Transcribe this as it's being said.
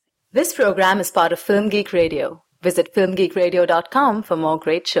This program is part of Film Geek Radio. Visit filmgeekradio.com for more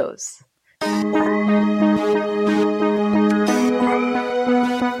great shows.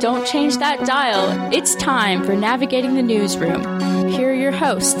 Don't change that dial. It's time for Navigating the Newsroom. Here are your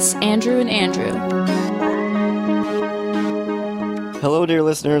hosts, Andrew and Andrew. Hello, dear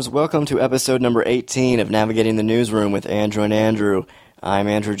listeners. Welcome to episode number 18 of Navigating the Newsroom with Andrew and Andrew. I'm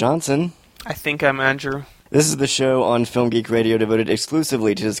Andrew Johnson. I think I'm Andrew. This is the show on Film Geek Radio devoted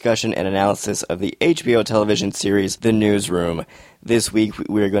exclusively to discussion and analysis of the HBO television series The Newsroom. This week,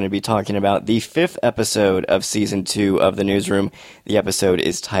 we're going to be talking about the 5th episode of Season 2 of The Newsroom. The episode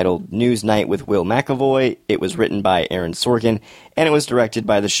is titled News Night with Will McAvoy. It was written by Aaron Sorkin, and it was directed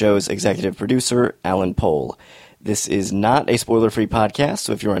by the show's executive producer, Alan Pohl. This is not a spoiler-free podcast,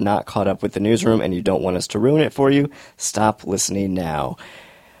 so if you are not caught up with The Newsroom and you don't want us to ruin it for you, stop listening now.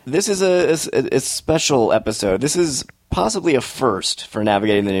 This is a special episode. This is possibly a first for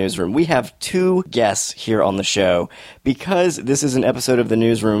Navigating the Newsroom. We have two guests here on the show. Because this is an episode of The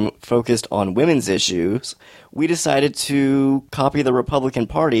Newsroom focused on women's issues, we decided to copy the Republican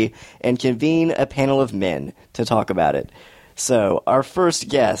Party and convene a panel of men to talk about it. So, our first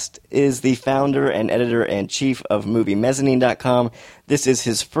guest is the founder and editor-in-chief of MovieMezzanine.com. This is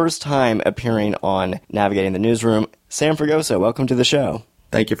his first time appearing on Navigating the Newsroom. Sam Fragoso, welcome to the show.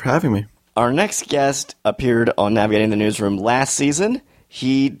 Thank you for having me. Our next guest appeared on Navigating the Newsroom last season.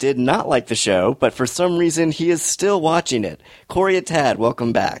 He did not like the show, but for some reason he is still watching it. Corey Atad,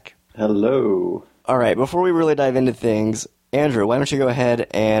 welcome back. Hello. All right, before we really dive into things, Andrew, why don't you go ahead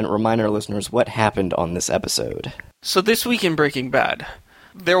and remind our listeners what happened on this episode? So this week in Breaking Bad,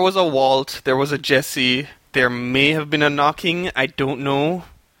 there was a Walt, there was a Jesse, there may have been a knocking, I don't know.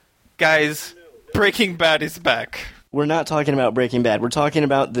 Guys, Breaking Bad is back. We're not talking about Breaking Bad. We're talking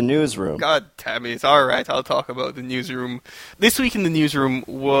about The Newsroom. God damn it. All right, I'll talk about The Newsroom. This week in The Newsroom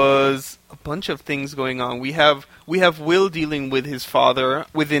was a bunch of things going on. We have Will dealing with his father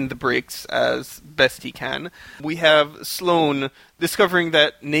within the breaks as best he can. We have Sloane discovering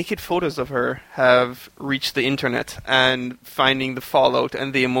that naked photos of her have reached the internet and finding the fallout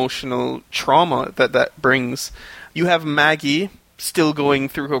and the emotional trauma that brings. You have Maggie still going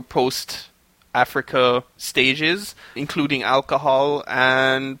through her post-Africa stages, including alcohol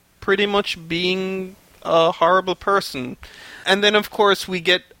and pretty much being a horrible person. And then, of course, we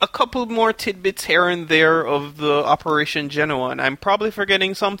get a couple more tidbits here and there of the Operation Genoa, and I'm probably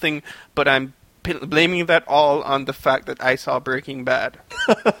forgetting something, but I'm blaming that all on the fact that I saw Breaking Bad.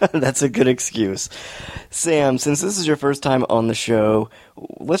 That's a good excuse. Sam, since this is your first time on the show,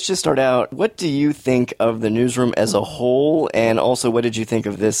 let's just start out. What do you think of The Newsroom as a whole, and also what did you think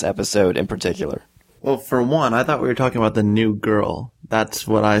of this episode in particular? Well, for one, I thought we were talking about the new girl. That's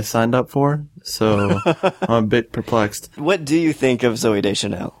what I signed up for, so I'm a bit perplexed. What do you think of Zooey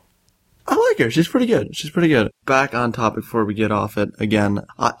Deschanel? I like her. She's pretty good. Back on topic before we get off it again.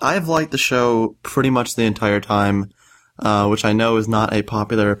 I've liked the show pretty much the entire time, which I know is not a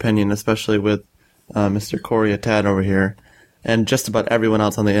popular opinion, especially with Mr. Corey Atad over here, and just about everyone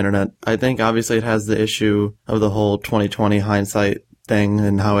else on the internet. I think obviously it has the issue of the whole 2020 hindsight thing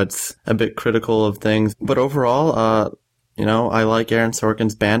and how it's a bit critical of things. But overall, I like Aaron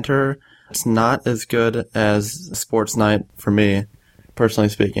Sorkin's banter. It's not as good as Sports Night for me, personally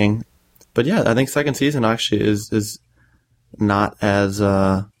speaking. But yeah, I think second season actually is not as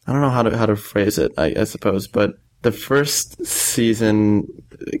I don't know how to phrase it, I suppose, but the first season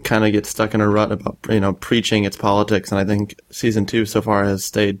kind of gets stuck in a rut about preaching its politics, and I think season 2 so far has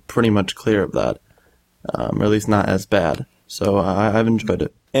stayed pretty much clear of that, or at least not as bad. So I've enjoyed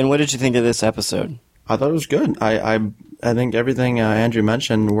it. And what did you think of this episode? I thought it was good. I think everything Andrew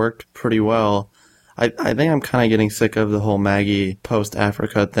mentioned worked pretty well. I think I'm kind of getting sick of the whole Maggie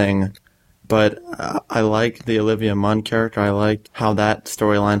post-Africa thing. But I like the Olivia Munn character. I like how that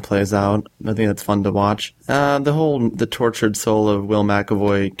storyline plays out. I think that's fun to watch. The tortured soul of Will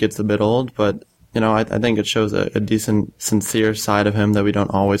McAvoy gets a bit old, but, I think it shows a decent, sincere side of him that we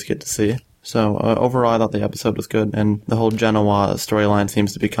don't always get to see. So overall, I thought the episode was good, and the whole Genoa storyline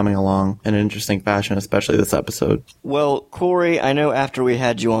seems to be coming along in an interesting fashion, especially this episode. Well, Corey, I know after we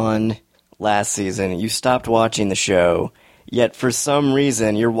had you on last season, you stopped watching the show. Yet for some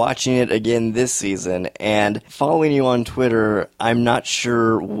reason, you're watching it again this season, and following you on Twitter, I'm not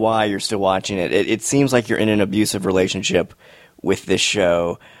sure why you're still watching it. It seems like you're in an abusive relationship with this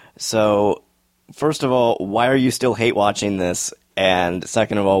show. So, first of all, why are you still hate watching this? And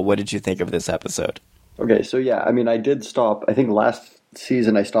second of all, what did you think of this episode? Okay, so yeah, I did stop, I think last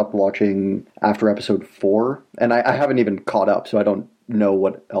season I stopped watching after episode 4, and I haven't even caught up, so I don't know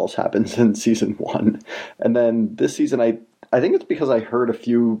what else happens in season 1. And then this season I think it's because I heard a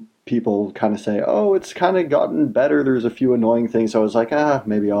few people kind of say, oh, it's kind of gotten better. There's a few annoying things. So I was like,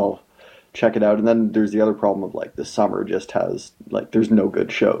 maybe I'll check it out. And then there's the other problem of like the summer just has like, there's no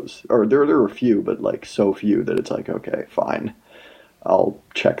good shows. Or there are a few, but like so few that it's like, okay, fine. I'll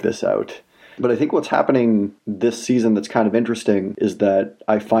check this out. But I think what's happening this season that's kind of interesting is that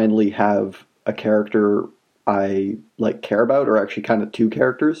I finally have a character I like care about, or actually kind of two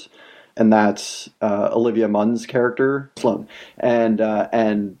characters. And that's Olivia Munn's character, Sloane. And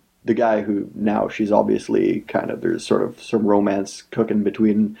the guy who now she's obviously kind of, there's sort of some romance cooking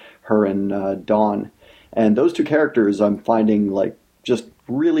between her and Dawn. And those two characters I'm finding like just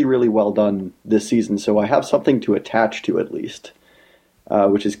really, really well done this season. So I have something to attach to at least,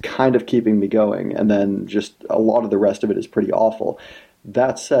 which is kind of keeping me going. And then just a lot of the rest of it is pretty awful.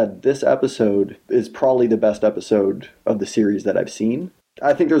 That said, this episode is probably the best episode of the series that I've seen.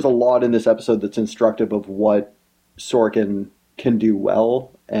 I think there's a lot in this episode that's instructive of what Sorkin can do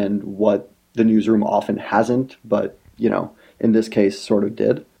well and what the newsroom often hasn't, but, you know, in this case sort of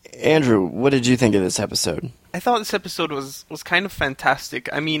did. Andrew, what did you think of this episode? I thought this episode was kind of fantastic.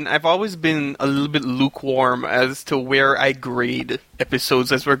 I mean, I've always been a little bit lukewarm as to where I grade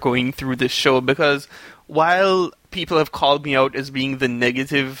episodes as we're going through this show, because while people have called me out as being the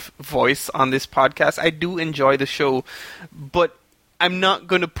negative voice on this podcast, I do enjoy the show, but I'm not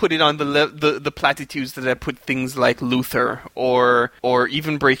going to put it on the platitudes that I put things like Luther or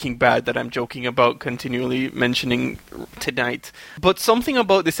even Breaking Bad that I'm joking about continually mentioning tonight. But something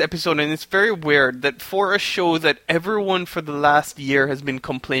about this episode, and it's very weird, that for a show that everyone for the last year has been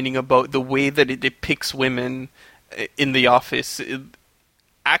complaining about the way that it depicts women in The Office, it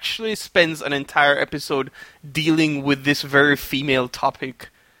actually spends an entire episode dealing with this very female topic,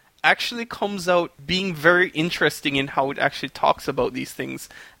 actually comes out being very interesting in how it actually talks about these things.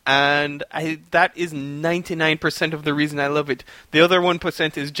 And that is 99% of the reason I love it. The other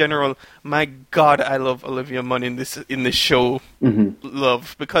 1% is general, my God, I love Olivia Munn in this show.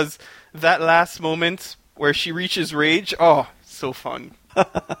 Love. Because that last moment where she reaches rage, oh, so fun.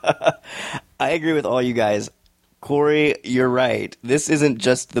 I agree with all you guys. Corey, you're right. This isn't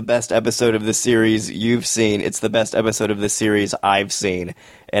just the best episode of the series you've seen. It's the best episode of the series I've seen.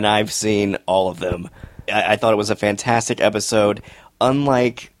 And I've seen all of them. I thought it was a fantastic episode.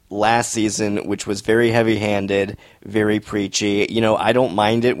 Unlike last season, which was very heavy-handed, very preachy. You know, I don't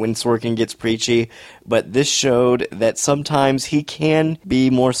mind it when Sorkin gets preachy, but this showed that sometimes he can be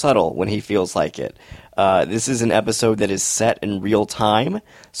more subtle when he feels like it. This is an episode that is set in real time,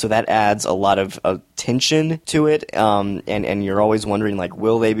 so that adds a lot of tension to it, and you're always wondering, like,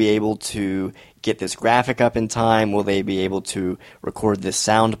 will they be able to get this graphic up in time? Will they be able to record this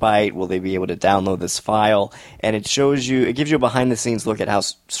soundbite? Will they be able to download this file? And it gives you a behind-the-scenes look at how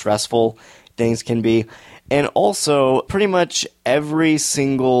stressful things can be. And also, pretty much every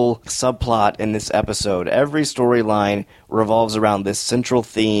single subplot in this episode, every storyline revolves around this central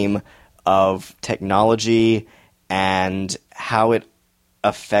theme of technology and how it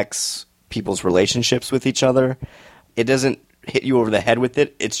affects people's relationships with each other. It doesn't hit you over the head with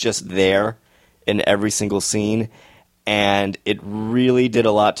it. It's just there in every single scene. And it really did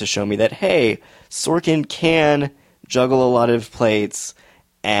a lot to show me that, hey, Sorkin can juggle a lot of plates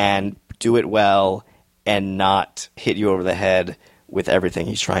and do it well and not hit you over the head with everything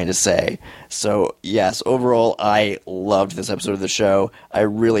he's trying to say. So, yes, overall, I loved this episode of the show. I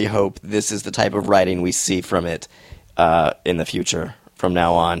really hope this is the type of writing we see from it in the future, from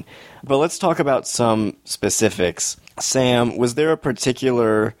now on. But let's talk about some specifics. Sam, was there a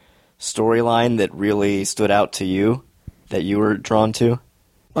particular storyline that really stood out to you, that you were drawn to?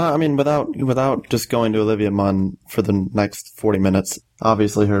 I mean, without just going to Olivia Munn for the next 40 minutes,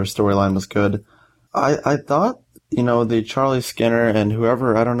 obviously her storyline was good. I thought, you know, the Charlie Skinner and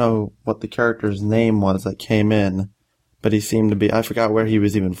whoever, I don't know what the character's name was that came in, but he seemed to be, I forgot where he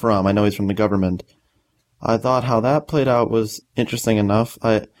was even from. I know he's from the government. I thought how that played out was interesting enough.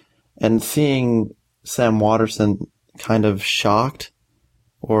 And seeing Sam Waterston kind of shocked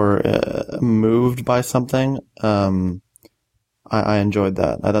or moved by something, I enjoyed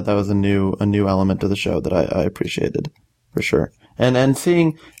that. I thought that was a new element to the show that I appreciated for sure. And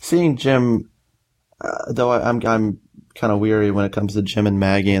seeing Jim, though I'm kind of weary when it comes to Jim and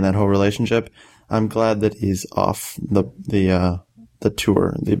Maggie and that whole relationship, I'm glad that he's off the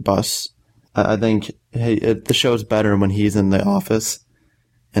tour, the bus. I think the show's better when he's in the office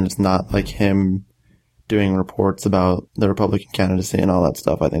and it's not like him doing reports about the Republican candidacy and all that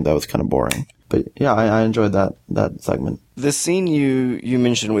stuff. I think that was kind of boring. But yeah, I enjoyed that segment. The scene you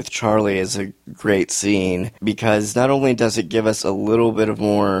mentioned with Charlie is a great scene because not only does it give us a little bit of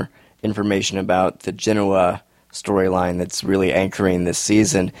more information about the Genoa storyline that's really anchoring this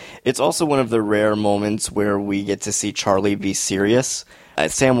season. It's also one of the rare moments where we get to see Charlie be serious.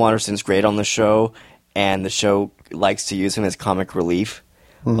 Sam Waterston's great on the show, and the show likes to use him as comic relief.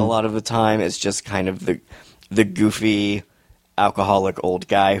 A lot of the time. It's just kind of the goofy alcoholic old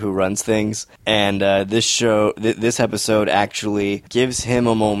guy who runs things. And this episode actually gives him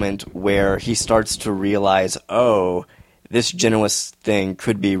a moment where he starts to realize, oh, this Genoa thing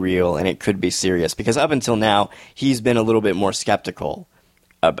could be real and it could be serious. Because up until now, he's been a little bit more skeptical.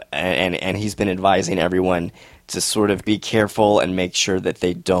 And he's been advising everyone to sort of be careful and make sure that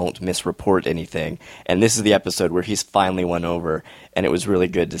they don't misreport anything. And this is the episode where he's finally won over, and it was really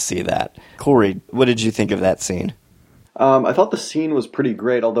good to see that. Corey, what did you think of that scene? I thought the scene was pretty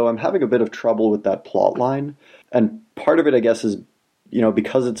great, although I'm having a bit of trouble with that plot line. And part of it, I guess, is,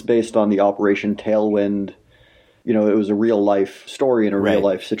 because it's based on the Operation Tailwind, it was a real-life story in a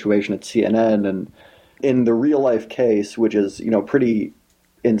real-life situation at CNN. And in the real-life case, which is, pretty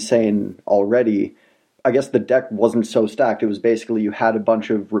insane already, I guess the deck wasn't so stacked. It was basically you had a bunch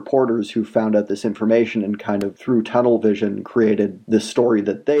of reporters who found out this information and kind of through tunnel vision created this story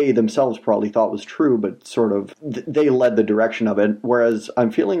that they themselves probably thought was true, but sort of they led the direction of it. Whereas I'm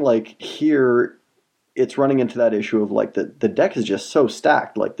feeling like here it's running into that issue of like the deck is just so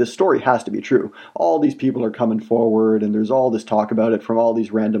stacked. Like this story has to be true. All these people are coming forward and there's all this talk about it from all these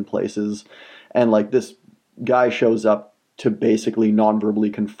random places. And like this guy shows up to basically non-verbally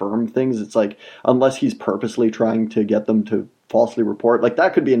confirm things. It's like, unless he's purposely trying to get them to falsely report, like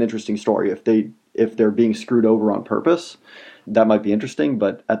that could be an interesting story. If they're being screwed over on purpose, that might be interesting.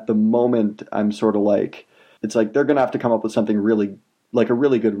 But at the moment, I'm sort of like, it's like they're going to have to come up with something really, like a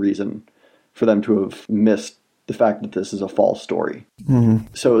really good reason for them to have missed the fact that this is a false story.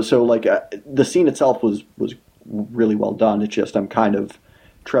 Mm-hmm. So like the scene itself was really well done. It's just I'm kind of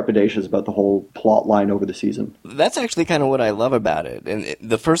trepidatious about the whole plot line over the season. That's actually kind of what I love about it. And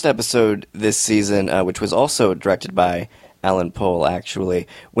the first episode this season, which was also directed by Alan Pohl, actually,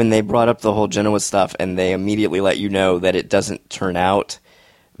 when they brought up the whole Genoa stuff and they immediately let you know that it doesn't turn out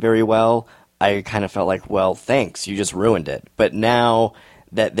very well, I kind of felt like, well, thanks, you just ruined it. But now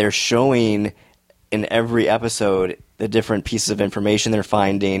that they're showing in every episode the different pieces of information they're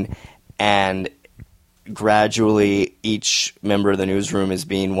finding, and gradually each member of the newsroom is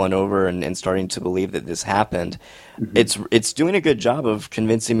being won over and starting to believe that this happened. Mm-hmm. It's doing a good job of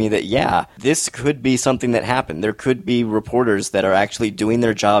convincing me that, yeah, this could be something that happened. There could be reporters that are actually doing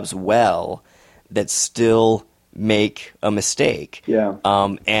their jobs well that still make a mistake. Yeah.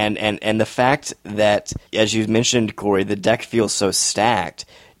 And the fact that, as you mentioned, Corey, the deck feels so stacked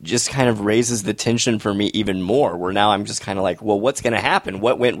just kind of raises the tension for me even more, where now I'm just kind of like, well, what's going to happen?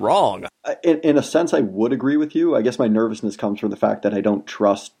 What went wrong? In a sense, I would agree with you. I guess my nervousness comes from the fact that I don't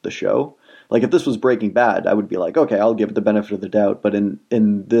trust the show. Like, if this was Breaking Bad, I would be like, okay, I'll give it the benefit of the doubt. But in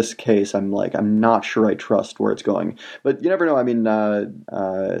this case, I'm like, I'm not sure I trust where it's going. But you never know. I mean,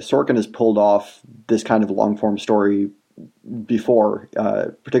 Sorkin has pulled off this kind of long-form story before,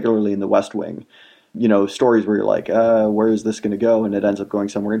 particularly in The West Wing. Stories where you're like, where is this going to go? And it ends up going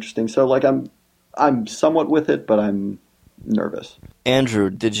somewhere interesting. So, like, I'm somewhat with it, but I'm nervous. Andrew,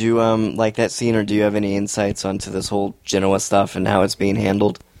 did you like that scene, or do you have any insights onto this whole Genoa stuff and how it's being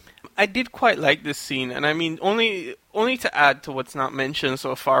handled? I did quite like this scene, and I mean, only to add to what's not mentioned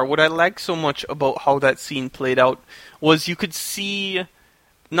so far, what I liked so much about how that scene played out was you could see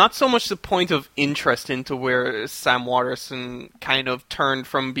not so much the point of interest into where Sam Waterston kind of turned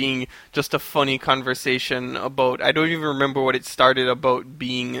from being just a funny conversation about, I don't even remember what it started about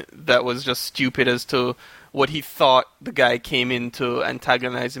being that was just stupid as to what he thought the guy came in to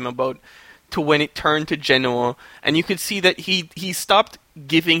antagonize him about, to when it turned to Genoa, and you could see that he stopped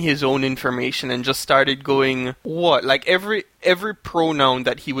giving his own information and just started going, what? Like every pronoun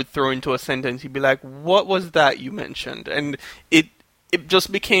that he would throw into a sentence, he'd be like, what was that you mentioned? And it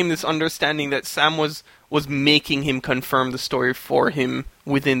just became this understanding that Sam was making him confirm the story for him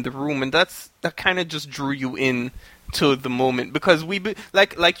within the room, and that kind of just drew you in to the moment, because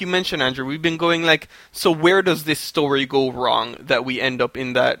like you mentioned, Andrew, we've been going like, so where does this story go wrong that we end up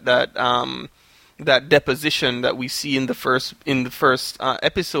in that deposition that we see in the first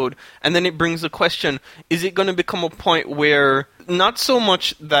episode, and then it brings the question: is it going to become a point where not so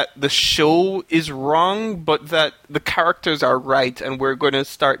much that the show is wrong, but that the characters are right, and we're going to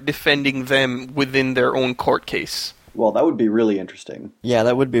start defending them within their own court case? Well, that would be really interesting. Yeah,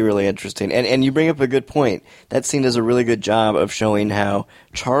 that would be really interesting. And you bring up a good point. That scene does a really good job of showing how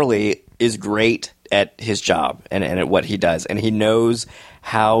Charlie is great at his job and at what he does. And he knows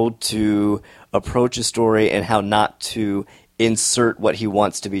how to approach a story and how not to insert what he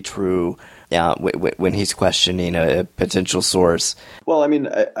wants to be true when he's questioning a potential source. Well, I mean,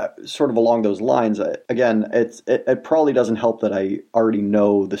 sort of along those lines, again, it probably doesn't help that I already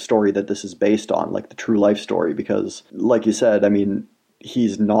know the story that this is based on, like the true life story, because, like you said, I mean,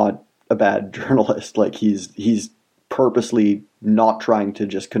 he's not a bad journalist. Like, he's purposely not trying to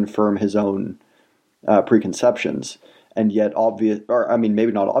just confirm his own preconceptions, and yet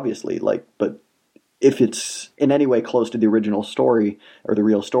maybe not obviously, like, but if it's in any way close to the original story or the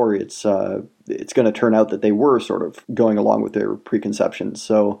real story, it's going to turn out that they were sort of going along with their preconceptions.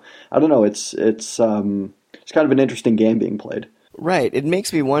 So I don't know. It's kind of an interesting game being played. Right. It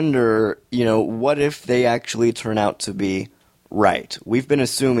makes me wonder, what if they actually turn out to be right? We've been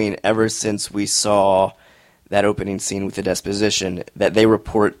assuming ever since we saw that opening scene with the disposition that they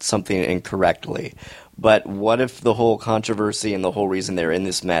report something incorrectly. But what if the whole controversy and the whole reason they're in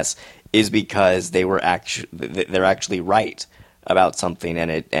this mess is because they're actually right about something,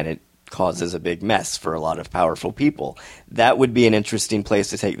 and it causes a big mess for a lot of powerful people? That would be an interesting place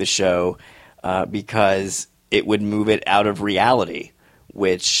to take the show, because it would move it out of reality,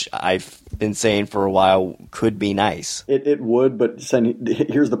 which I've been saying for a while could be nice. It would, but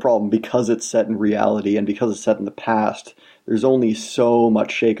here's the problem. Because it's set in reality and because it's set in the past, there's only so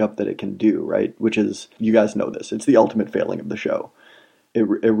much shakeup that it can do, right? Which is, you guys know this, it's the ultimate failing of the show. It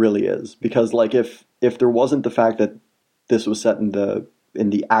really is. Because, like, if there wasn't the fact that this was set in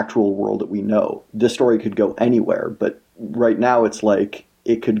the actual world that we know, this story could go anywhere. But right now it's like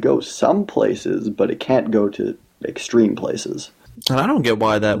it could go some places, but it can't go to extreme places. And I don't get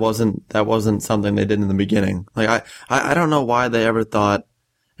why that wasn't something they did in the beginning. Like, I don't know why they ever thought,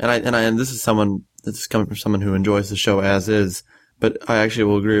 and this is coming from someone who enjoys the show as is, but I actually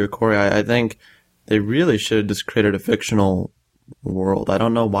will agree with Corey. I think they really should have just created a fictional world. I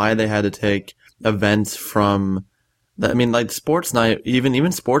don't know why they had to take events from, I mean, like Sports Night,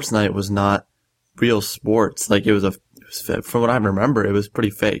 even Sports Night was not real sports. Like, it was from what I remember, it was pretty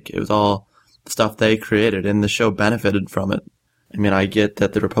fake. It was all stuff they created, and the show benefited from it. I mean, I get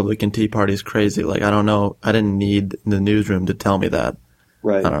that the Republican Tea Party is crazy. Like, I don't know. I didn't need the newsroom to tell me that.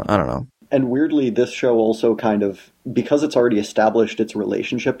 Right. I don't know. And weirdly, this show also kind of, because it's already established its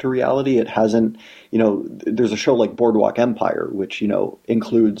relationship to reality, it hasn't, there's a show like Boardwalk Empire, which,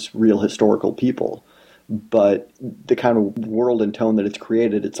 includes real historical people. But the kind of world and tone that it's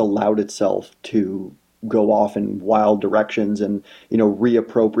created, it's allowed itself to go off in wild directions and,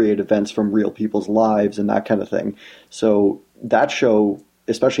 reappropriate events from real people's lives and that kind of thing. So that show,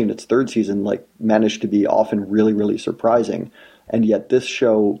 especially in its third season, like, managed to be often really, really surprising. And yet this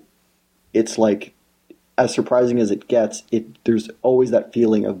show, it's like, as surprising as it gets, there's always that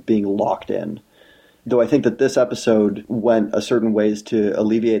feeling of being locked in. Though I think that this episode went a certain ways to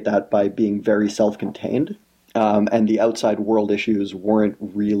alleviate that by being very self-contained, and the outside world issues weren't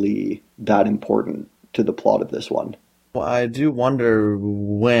really that important to the plot of this one. Well, I do wonder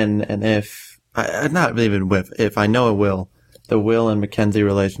when and if, not even if I know it will, the Will and Mackenzie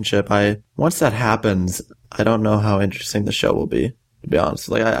relationship, once that happens, I don't know how interesting the show will be, to be honest.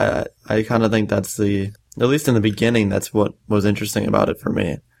 Like, I kind of think that's at least in the beginning, that's what was interesting about it for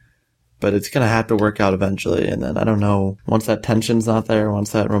me. But it's going to have to work out eventually. And then, I don't know, once that tension's not there,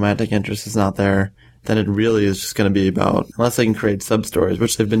 once that romantic interest is not there, then it really is just going to be about, unless they can create sub-stories,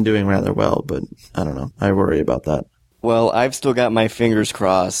 which they've been doing rather well, but I don't know. I worry about that. Well, I've still got my fingers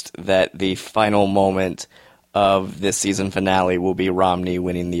crossed that the final moment of this season finale will be Romney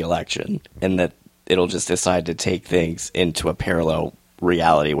winning the election, and that it'll just decide to take things into a parallel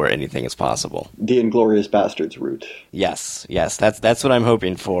reality where anything is possible. The Inglourious Basterds route. Yes, that's what I'm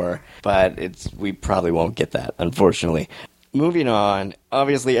hoping for, but we probably won't get that, unfortunately. Moving on,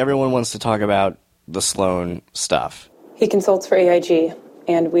 obviously everyone wants to talk about the Sloan stuff. He consults for AIG,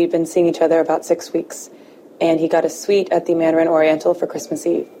 and we'd been seeing each other about 6 weeks, and he got a suite at the Mandarin Oriental for Christmas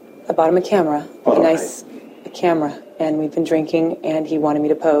Eve. I bought him a camera, a camera, and we've been drinking, and he wanted me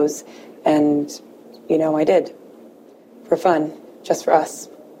to pose, and, I did. For fun, just for us.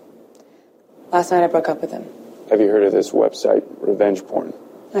 Last night I broke up with him. Have you heard of this website, Revenge Porn?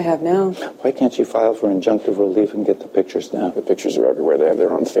 I have now. Why can't you file for injunctive relief and get the pictures now? The pictures are everywhere. They have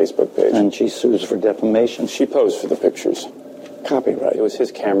their own Facebook page. And she sues for defamation. She posed for the pictures. Copyright. It was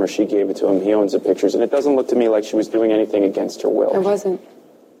his camera. She gave it to him. He owns the pictures. And it doesn't look to me like she was doing anything against her will. I wasn't.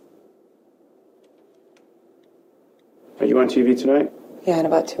 Are you on TV tonight? Yeah, in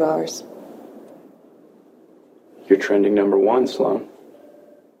about 2 hours. You're trending #1, Sloan.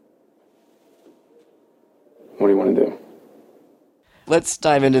 What do you want to do? Let's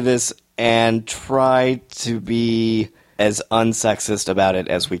dive into this and try to be as unsexist about it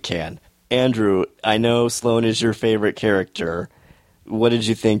as we can. Andrew, I know Sloan is your favorite character, What did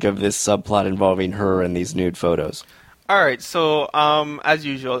you think of this subplot involving her and these nude photos? All right, so as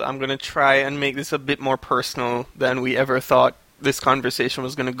usual, I'm going to try and make this a bit more personal than we ever thought this conversation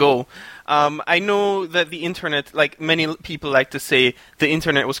was going to go. I know that the internet, like many people like to say, the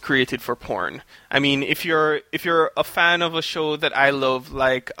internet was created for porn. I mean, if you're a fan of a show that I love,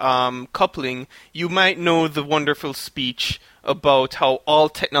 like Coupling, you might know the wonderful speech about how all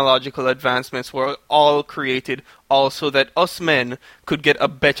technological advancements were all created also that us men could get a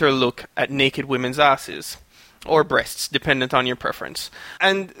better look at naked women's asses. Or breasts, dependent on your preference.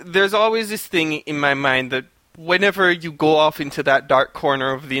 And there's always this thing in my mind that whenever you go off into that dark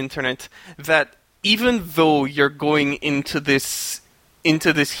corner of the internet, that even though you're going into this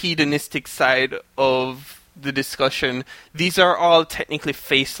hedonistic side of the discussion, these are all technically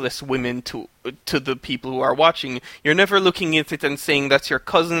faceless women to the people who are watching. You're never looking at it and saying that's your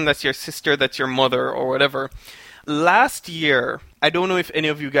cousin, that's your sister, that's your mother, or whatever. Last year, I don't know if any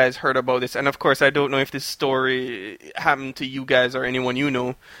of you guys heard about this, and of course I don't know if this story happened to you guys or anyone you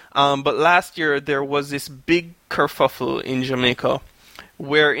know, but last year there was this big kerfuffle in Jamaica,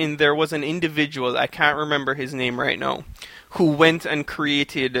 wherein there was an individual, I can't remember his name right now, who went and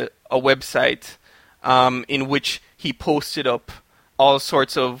created a website in which he posted up all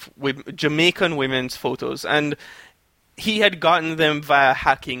sorts of Jamaican women's photos, and he had gotten them via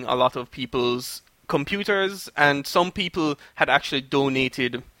hacking a lot of people's computers, and some people had actually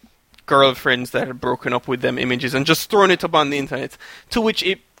donated girlfriends that had broken up with them images and just thrown it up on the internet, to which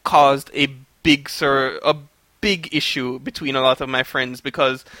it caused a big issue between a lot of my friends,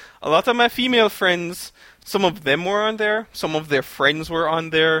 because a lot of my female friends, some of them were on there, some of their friends were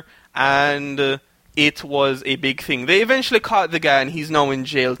on there, and it was a big thing. They eventually caught the guy, and he's now in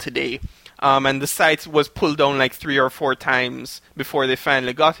jail today. And the site was pulled down like 3 or 4 times before they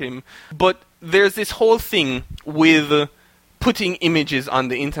finally got him. But there's this whole thing with putting images on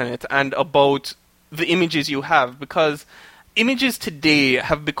the internet and about the images you have, because images today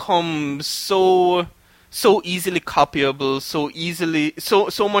have become so easily copyable,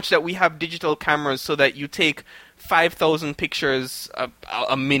 so much that we have digital cameras so that you take 5,000 pictures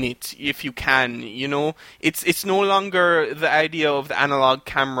a minute if you can, you know. It's no longer the idea of the analog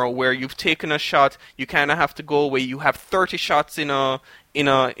camera where you've taken a shot, you kind of have to go away, you have 30 shots in a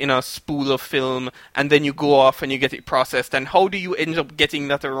spool of film, and then you go off and you get it processed. And how do you end up getting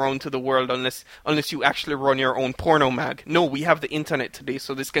that around to the world unless you actually run your own porno mag? No, we have the internet today,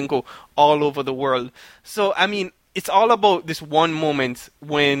 so this can go all over the world. So, I mean, it's all about this one moment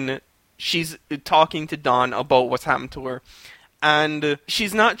when she's talking to Dawn about what's happened to her. And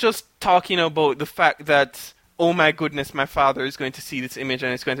she's not just talking about the fact that, oh my goodness, my father is going to see this image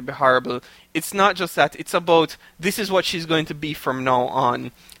and it's going to be horrible. It's not just that. It's about, this is what she's going to be from now on.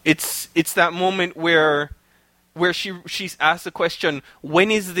 It's that moment where she's asked the question,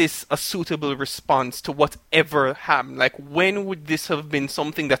 when is this a suitable response to whatever happened? Like, when would this have been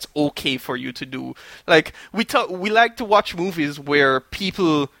something that's okay for you to do? Like, we like to watch movies where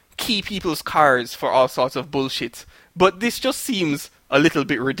people key people's cars for all sorts of bullshit, but this just seems a little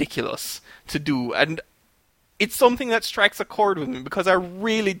bit ridiculous to do, and it's something that strikes a chord with me, because I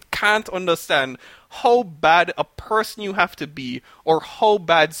really can't understand how bad a person you have to be, or how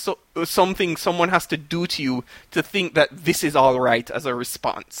bad something someone has to do to you to think that this is alright as a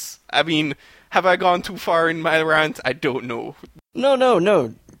response. I mean, have I gone too far in my rant? I don't know.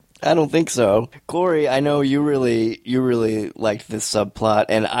 No. I don't think so. Corey, I know you really liked this subplot,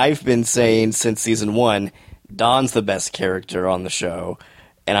 and I've been saying since season 1, Dawn's the best character on the show,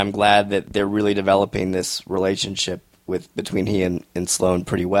 and I'm glad that they're really developing this relationship between he and Sloane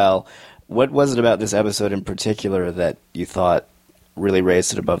pretty well. What was it about this episode in particular that you thought really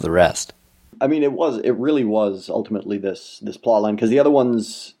raised it above the rest? I mean, it really was ultimately this plot line, because the other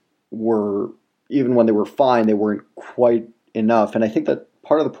ones were, even when they were fine, they weren't quite enough, and I think that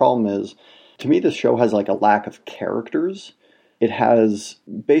part of the problem is, to me, this show has like a lack of characters. It has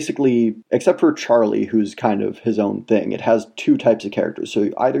basically, except for Charlie, who's kind of his own thing, it has 2 types of characters. So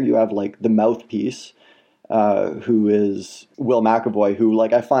either you have like the mouthpiece, who is Will McAvoy, who,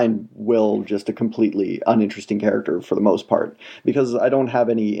 like, I find Will just a completely uninteresting character for the most part, because I don't have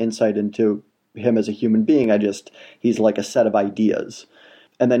any insight into him as a human being. He's like a set of ideas.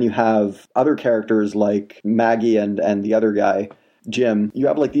 And then you have other characters like Maggie and the other guy, Jim. You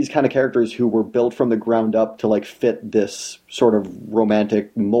have like these kind of characters who were built from the ground up to like fit this sort of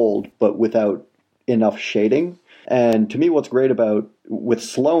romantic mold, but without enough shading. And to me, what's great with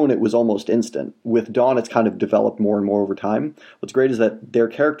Sloane, it was almost instant. With Dawn, it's kind of developed more and more over time. What's great is that they're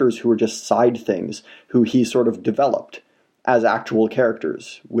characters who are just side things, who he sort of developed as actual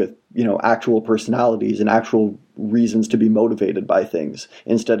characters with, actual personalities and actual reasons to be motivated by things,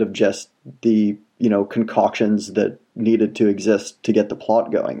 instead of just the, concoctions that needed to exist to get the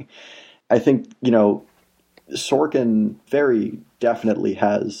plot going. I think, Sorkin very definitely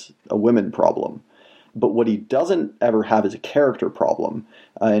has a women problem. But what he doesn't ever have is a character problem,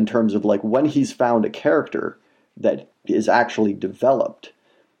 in terms of like when he's found a character that is actually developed,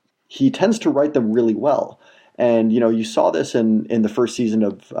 he tends to write them really well. And, you saw this in the first season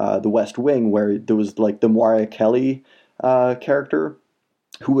of The West Wing, where there was like the Moira Kelly character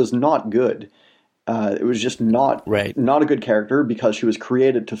who was not good. It was just not a good character because she was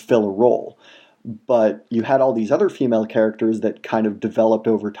created to fill a role. But you had all these other female characters that kind of developed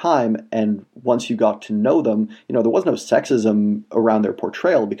over time, and once you got to know them, there was no sexism around their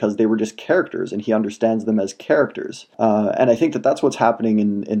portrayal because they were just characters, and he understands them as characters. And I think that that's what's happening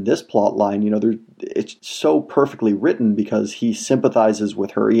in this plot line. It's so perfectly written because he sympathizes with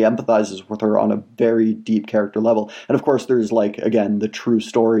her, he empathizes with her on a very deep character level. And of course, there's again, the true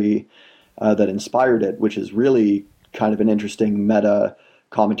story that inspired it, which is really kind of an interesting meta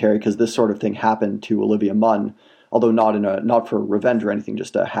commentary, because this sort of thing happened to Olivia Munn, although not for revenge or anything,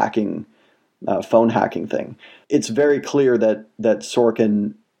 just a phone hacking thing. It's very clear that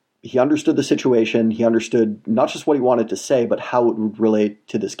Sorkin, he understood the situation, he understood not just what he wanted to say, but how it would relate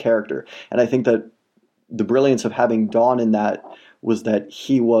to this character. And I think that the brilliance of having Dawn in that was that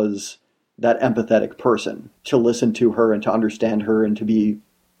he was that empathetic person to listen to her and to understand her and to be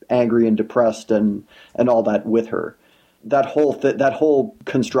angry and depressed and all that with her. That whole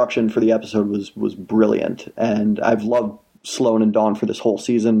construction for the episode was brilliant, and I've loved Sloane and Dawn for this whole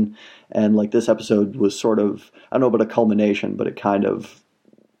season. And this episode was sort of, I don't know about a culmination, but it kind of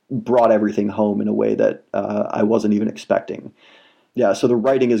brought everything home in a way that I wasn't even expecting. Yeah, so the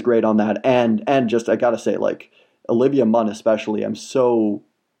writing is great on that, and just I gotta say, Olivia Munn especially, I'm so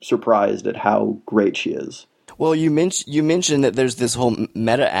surprised at how great she is. Well, you mentioned that there's this whole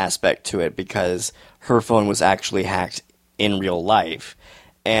meta aspect to it because her phone was actually hacked in real life.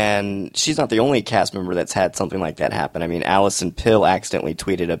 And she's not the only cast member that's had something like that happen. I mean, Alison Pill accidentally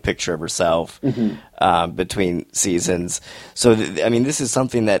tweeted a picture of herself between seasons. So, this is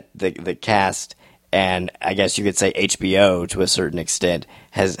something that the cast, and I guess you could say HBO to a certain extent,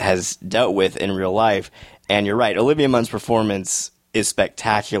 has dealt with in real life. And you're right, Olivia Munn's performance is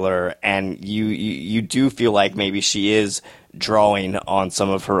spectacular, and you do feel like maybe she is drawing on some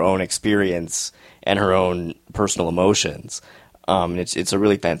of her own experience and her own personal emotions. It's a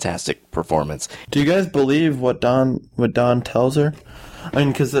really fantastic performance. Do you guys believe what Dawn tells her? I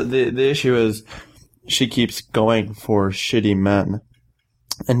mean, because the issue is she keeps going for shitty men,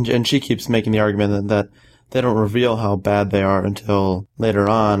 and she keeps making the argument that they don't reveal how bad they are until later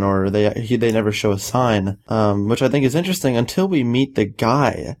on, or they never show a sign, which I think is interesting until we meet the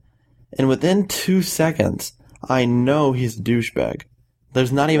guy. And within 2 seconds, I know he's a douchebag.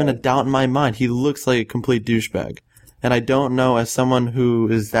 There's not even a doubt in my mind. He looks like a complete douchebag. And I don't know, as someone who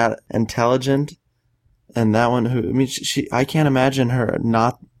is that intelligent, and that one who, I can't imagine her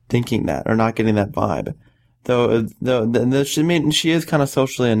not thinking that, or not getting that vibe. Though she is kind of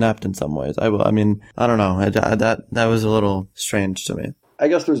socially inept in some ways. I don't know. That was a little strange to me. I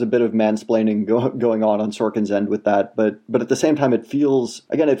guess there's a bit of mansplaining going on Sorkin's end with that, but at the same time, it feels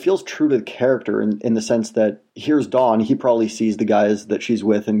true to the character in the sense that here's Dawn. He probably sees the guys that she's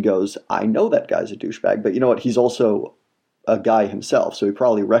with and goes, I know that guy's a douchebag, but you know what? He's also a guy himself, so he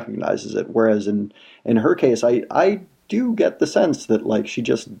probably recognizes it. Whereas in her case, I do get the sense that she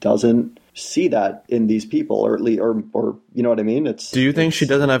just doesn't see that in these people, or at least, or you know what I mean? Do you think she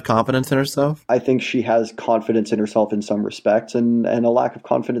doesn't have confidence in herself? I think she has confidence in herself in some respects, and a lack of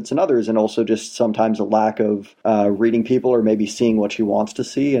confidence in others, and also just sometimes a lack of reading people or maybe seeing what she wants to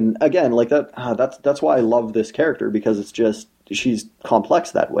see. And again, that's why I love this character, because it's just, she's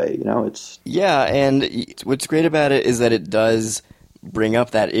complex that way, Yeah, and what's great about it is that it does bring up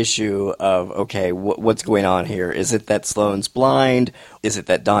that issue of, okay, what's going on here? Is it that Sloane's blind? Is it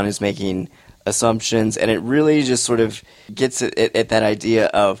that Dawn is making assumptions? And it really just sort of gets at that idea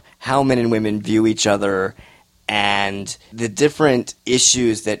of how men and women view each other and the different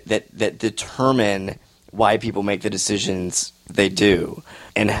issues that determine why people make the decisions they do,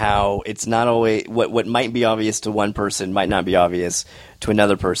 and how it's not always what might be obvious to one person might not be obvious to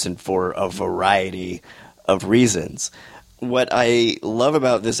another person for a variety of reasons. What I love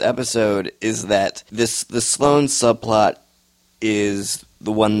about this episode is that the Sloane subplot is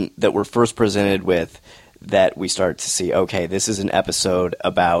the one that we're first presented with, that we start to see, okay, this is an episode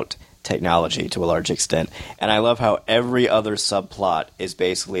about technology to a large extent. And I love how every other subplot is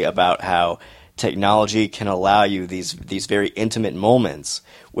basically about how technology can allow you these very intimate moments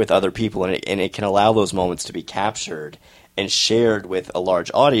with other people, and it can allow those moments to be captured and shared with a large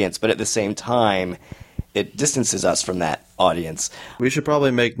audience, but at the same time, it distances us from that audience. We should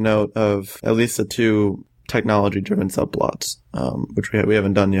probably make note of at least the 2 technology-driven subplots, which we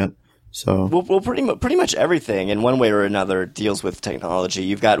haven't done yet. So, well, pretty much everything in one way or another deals with technology.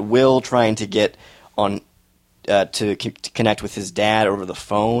 You've got Will trying to get on to connect with his dad over the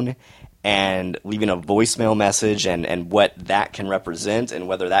phone, and leaving a voicemail message, and what that can represent, and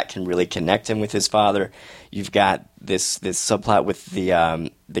whether that can really connect him with his father. You've got this subplot with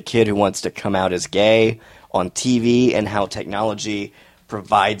the kid who wants to come out as gay on TV, and how technology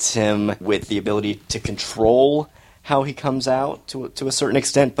provides him with the ability to control how he comes out to a certain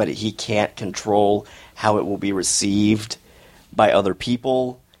extent, but he can't control how it will be received by other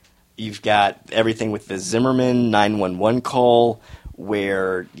people. You've got everything with the Zimmerman 911 call,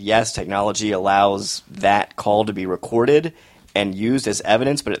 where, yes, technology allows that call to be recorded and used as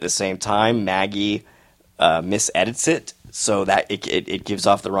evidence, but at the same time, Maggie misedits it so that it gives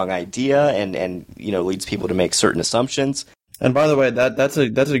off the wrong idea and leads people to make certain assumptions. And by the way, that's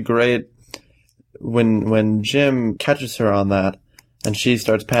a great, when Jim catches her on that and she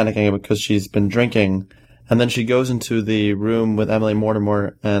starts panicking because she's been drinking, and then she goes into the room with Emily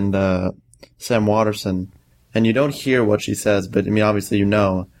Mortimer and Sam Waterston, and you don't hear what she says, but I mean, obviously you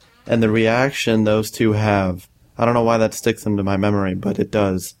know. And the reaction those two have, I don't know why that sticks into my memory, but it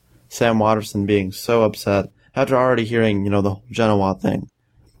does. Sam Waterston being so upset after already hearing, the whole Genoa thing,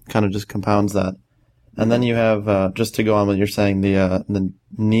 kind of just compounds that. And then you have, just to go on what you're saying, the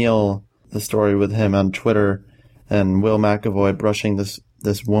Neil, the story with him on Twitter, and Will McAvoy brushing this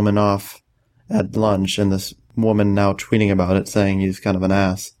woman off at lunch, and this woman now tweeting about it, saying he's kind of an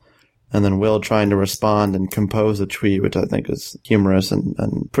ass. And then Will trying to respond and compose a tweet, which I think is humorous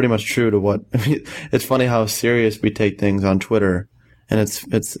and pretty much true to what, it's funny how serious we take things on Twitter. And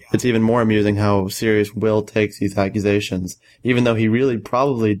it's even more amusing how serious Will takes these accusations, even though he really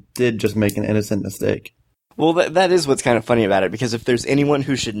probably did just make an innocent mistake. Well, that is what's kind of funny about it, because if there's anyone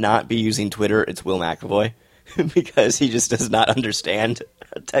who should not be using Twitter, it's Will McAvoy, because he just does not understand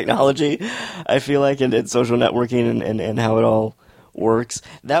technology, I feel like, and social networking and how it all works.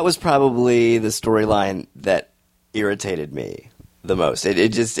 That was probably the storyline that irritated me the most.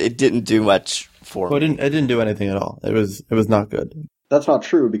 It didn't do much for me. It didn't do anything at all. It was not good. That's not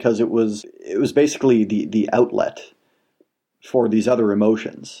true, because it was basically the outlet for these other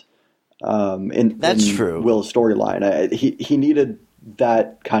emotions. That's true. Will's storyline, he needed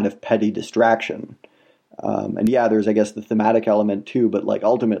that kind of petty distraction. And yeah, there's, I guess, the thematic element too, but like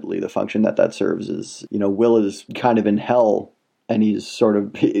ultimately the function that serves is, Will is kind of in hell, and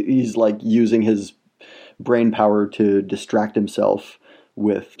he's like using his brain power to distract himself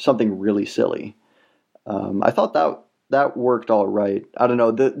with something really silly. I thought that worked all right. I don't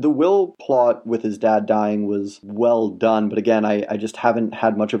know. The Will plot with his dad dying was well done, but again, I just haven't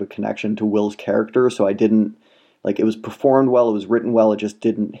had much of a connection to Will's character, so I didn't, like, it was performed well, it was written well, it just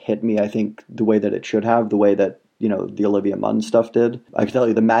didn't hit me, I think, the way that it should have, the way that, the Olivia Munn stuff did. I can tell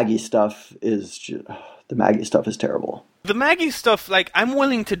you the Maggie stuff is terrible. The Maggie stuff, like, I'm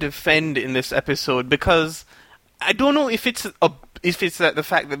willing to defend in this episode, because I don't know if it's the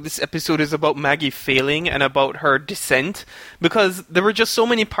fact that this episode is about Maggie failing and about her descent, because there were just so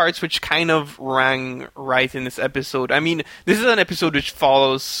many parts which kind of rang right in this episode. I mean, this is an episode which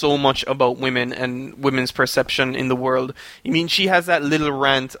follows so much about women and women's perception in the world. I mean, she has that little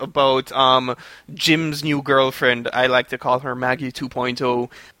rant about Jim's new girlfriend. I like to call her Maggie 2.0.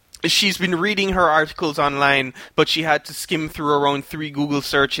 She's been reading her articles online, but she had to skim through around 3 Google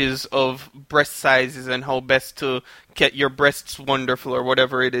searches of breast sizes and how best to get your breasts wonderful or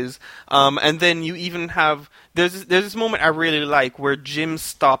whatever it is. And then you even have... There's this moment I really like where Jim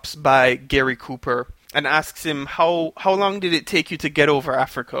stops by Gary Cooper and asks him, how long did it take you to get over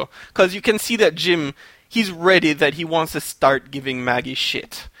Africa? Because you can see that Jim, he's ready, that he wants to start giving Maggie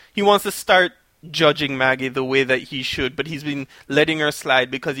shit. He wants to start judging Maggie the way that he should, but he's been letting her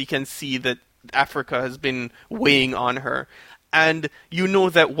slide because he can see that Africa has been weighing on her. And you know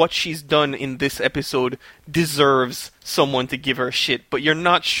that what she's done in this episode deserves someone to give her shit, but you're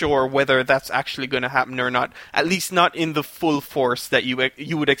not sure whether that's actually going to happen or not. At least not in the full force that you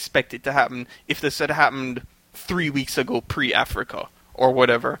would expect it to happen if this had happened 3 weeks ago, pre-Africa or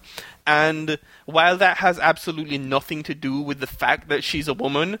whatever. And while that has absolutely nothing to do with the fact that she's a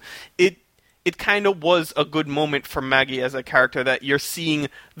woman, it kind of was a good moment for Maggie as a character, that you're seeing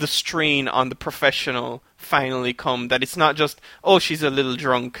the strain on the professional finally come, that it's not just, oh, she's a little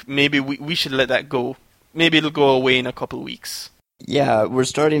drunk, maybe we should let that go. Maybe it'll go away in a couple weeks. Yeah, we're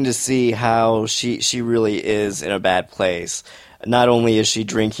starting to see how she really is in a bad place. Not only is she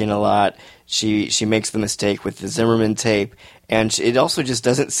drinking a lot, she makes the mistake with the Zimmerman tape, and it also just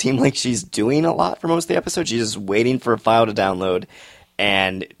doesn't seem like she's doing a lot for most of the episode. She's just waiting for a file to download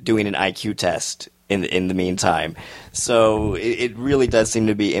and doing an IQ test in the meantime. So it really does seem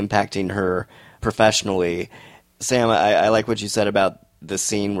to be impacting her professionally. Sam, I like what you said about the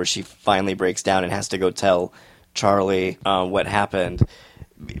scene where she finally breaks down and has to go tell Charlie what happened,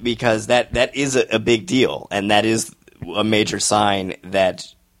 because that is a big deal, and that is a major sign that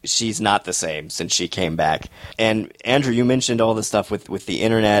she's not the same since she came back. And Andrew, you mentioned all the stuff with the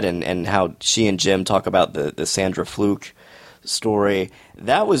internet and how she and Jim talk about the Sandra Fluke story.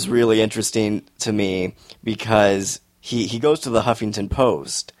 That was really interesting to me because he goes to the Huffington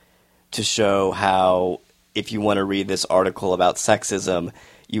Post to show how if you want to read this article about sexism,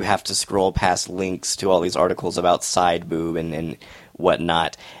 you have to scroll past links to all these articles about side boob and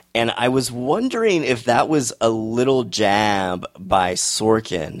whatnot. And I was wondering if that was a little jab by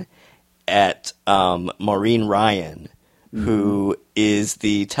Sorkin at Maureen Ryan, who is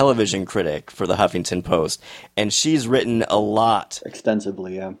the television critic for the Huffington Post. And she's written a lot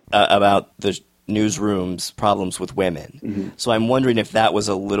extensively, about the newsroom's problems with women. So I'm wondering if that was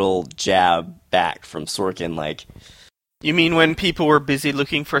a little jab back from Sorkin, like... You mean when people were busy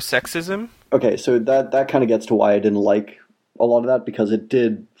looking for sexism? Okay, so that kind of gets to why I didn't like a lot of that, because it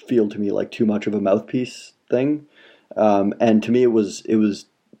did feel to me like too much of a mouthpiece thing. And to me it was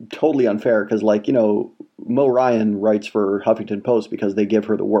totally unfair, because, like, you know, Mo Ryan writes for Huffington Post because they give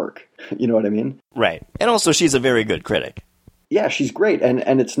her the work. You know what I mean? Right. And also she's a very good critic. Yeah, she's great,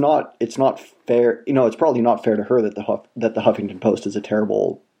 and it's not fair. You know, it's probably not fair to her that the Huffington Post is a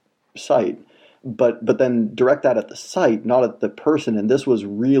terrible site, but then direct that at the site, not at the person. And this was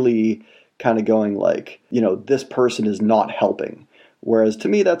really kind of going like, you know, this person is not helping. Whereas to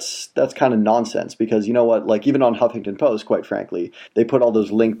me, that's kind of nonsense, because you know what? Like, even on Huffington Post, quite frankly, they put all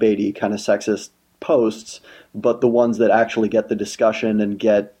those link baity kind of sexist posts, but the ones that actually get the discussion and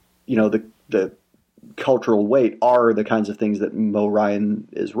get, you know, the cultural weight are the kinds of things that Mo Ryan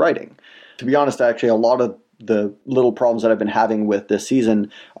is writing. To be honest, actually, a lot of the little problems that I've been having with this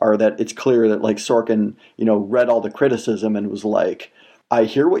season are that it's clear that, like, Sorkin, you know, read all the criticism and was like, I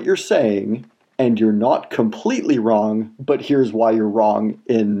hear what you're saying, and you're not completely wrong, but here's why you're wrong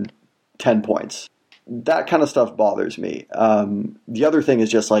in 10 points. That kind of stuff bothers me. The other thing is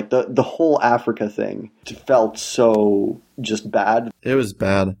just like the whole Africa thing felt so just bad. It was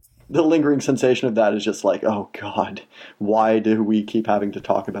bad. The lingering sensation of that is just like, oh God, why do we keep having to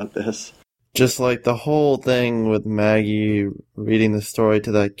talk about this? Just like the whole thing with Maggie reading the story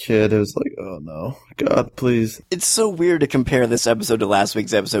to that kid, it was like, oh no, God, please. It's so weird to compare this episode to last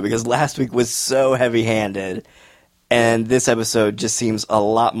week's episode, because last week was so heavy-handed, and this episode just seems a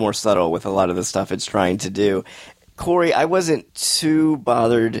lot more subtle with a lot of the stuff it's trying to do. Corey, I wasn't too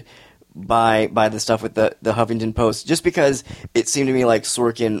bothered by the stuff with the Huffington Post, just because it seemed to me like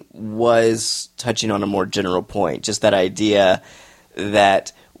Sorkin was touching on a more general point, just that idea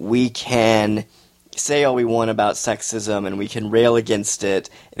that we can say all we want about sexism and we can rail against it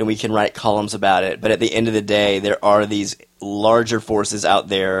and we can write columns about it, but at the end of the day, there are these larger forces out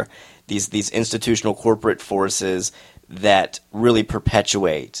there, these institutional corporate forces that really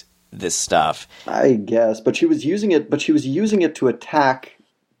perpetuate this stuff. I guess, but she was using it to attack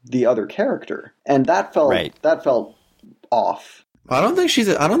the other character, and that felt off. I don't think she's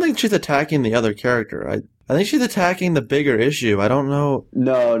attacking the other character. I think she's attacking the bigger issue. I don't know.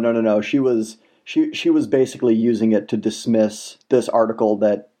 No. She was basically using it to dismiss this article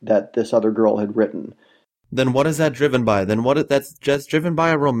that this other girl had written. Then what is that driven by? That's just driven by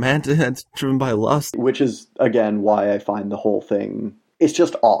a romantic, that's driven by lust. Which is, again, why I find the whole thing, it's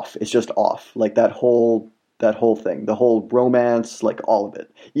just off. It's just off. Like that whole thing, the whole romance, like all of it.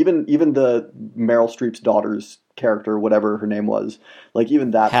 Even the Meryl Streep's daughter's character, whatever her name was, like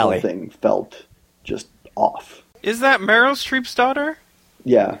even that Hallie. whole thing felt just off. Is that Meryl Streep's daughter?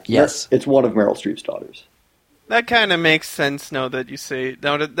 Yeah. Yes. It's one of Meryl Streep's daughters. That kind of makes sense now that you say.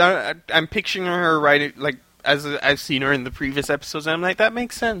 Now that I'm picturing her writing, like, as I've seen her in the previous episodes, and I'm like, that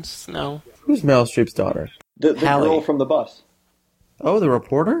makes sense now. Who's Meryl Streep's daughter? The Hallie. girl from the bus. Oh, the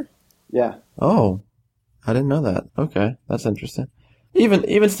reporter? Yeah. Oh, I didn't know that. Okay, that's interesting.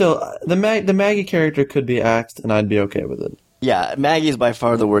 Even still, the Maggie character could be axed, and I'd be okay with it. Yeah, Maggie is by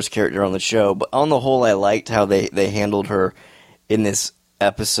far the worst character on the show, but on the whole, I liked how they handled her in this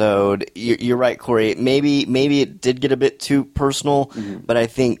episode. You're right, Corey. Maybe it did get a bit too personal, but I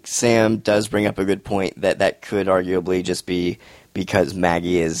think Sam does bring up a good point that could arguably just be because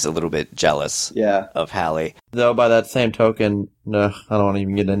Maggie is a little bit jealous of Hallie. Though by that same token, no, I don't want to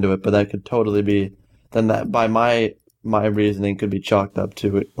even get into it, but that could totally be, then that, by my reasoning, could be chalked up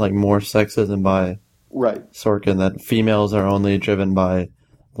to like more sexism by Sorkin, that females are only driven by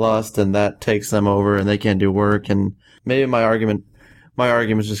lust and that takes them over and they can't do work, and maybe my argument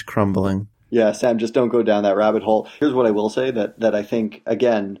is just crumbling. Yeah, Sam, just don't go down that rabbit hole. Here's what I will say, that I think,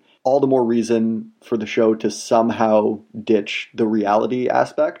 again, all the more reason for the show to somehow ditch the reality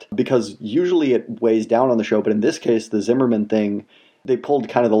aspect, because usually it weighs down on the show, but in this case, the Zimmerman thing, they pulled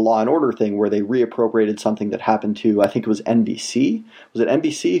kind of the Law and Order thing where they reappropriated something that happened to, I think it was NBC. Was it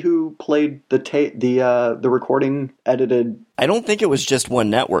NBC who played the recording edited? I don't think it was just one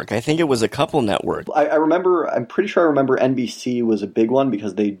network. I think it was a couple networks. I'm pretty sure I remember NBC was a big one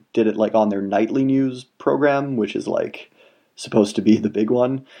because they did it like on their nightly news program, which is like supposed to be the big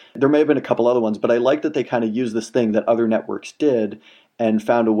one. There may have been a couple other ones, but I like that they kind of used this thing that other networks did and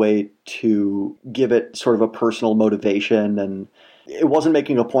found a way to give it sort of a personal motivation. And it wasn't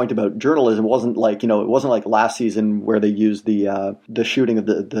making a point about journalism. It wasn't like, it wasn't like last season where they used the shooting of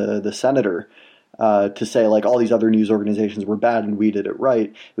the senator to say like all these other news organizations were bad and we did it right.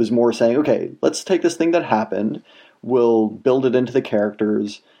 It was more saying, okay, let's take this thing that happened, we'll build it into the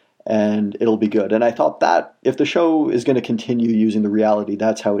characters, and it'll be good. And I thought that if the show is going to continue using the reality,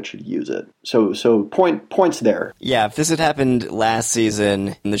 that's how it should use it. So points there. Yeah, if this had happened last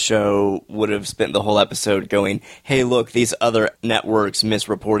season, the show would have spent the whole episode going, hey, look, these other networks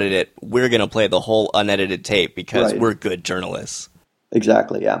misreported it. We're going to play the whole unedited tape because we're good journalists.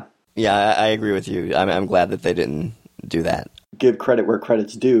 Exactly, yeah. Yeah, I agree with you. I'm glad that they didn't do that. Give credit where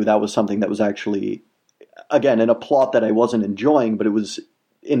credit's due. That was something that was actually, again, in a plot that I wasn't enjoying, but it was,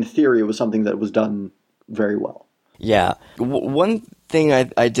 in theory, it was something that was done very well. Yeah. One thing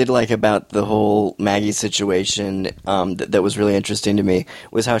I did like about the whole Maggie situation that was really interesting to me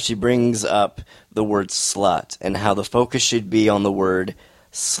was how she brings up the word slut and how the focus should be on the word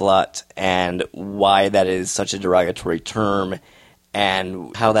slut and why that is such a derogatory term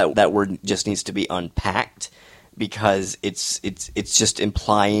and how that word just needs to be unpacked because it's just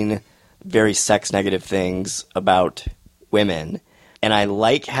implying very sex-negative things about women. And I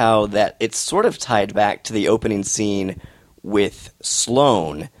like how that it's sort of tied back to the opening scene with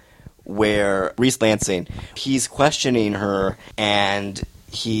Sloane, where Reese Lansing, he's questioning her, and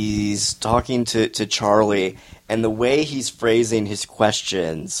he's talking to Charlie, and the way he's phrasing his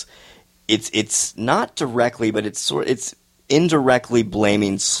questions, it's not directly, but it's indirectly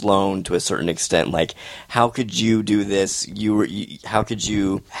blaming Sloane to a certain extent. Like, how could you do this? How could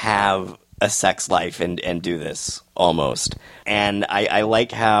you have a sex life and do this almost? And I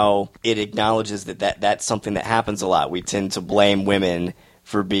like how it acknowledges that's something that happens a lot. We tend to blame women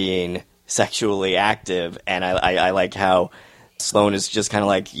for being sexually active, and I like how Sloane is just kind of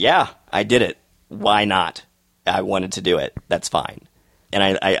like, yeah, I did it. Why not? I wanted to do it. That's fine.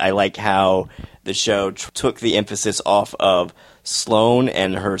 And I like how the show took the emphasis off of Sloane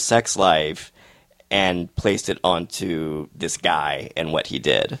and her sex life and placed it onto this guy and what he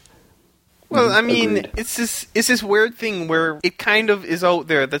did. Well, I mean, Agreed. it's this weird thing where it kind of is out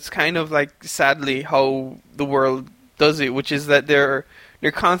there. That's kind of like, sadly, how the world does it, which is that they're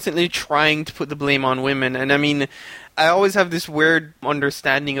constantly trying to put the blame on women. And I mean, I always have this weird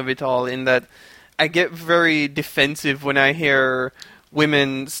understanding of it all in that I get very defensive when I hear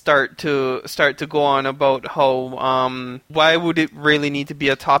women start to go on about how why would it really need to be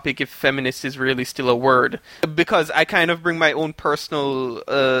a topic if feminist is really still a word? Because I kind of bring my own personal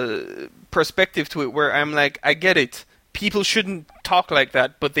perspective to it, where I'm like, I get it. People shouldn't talk like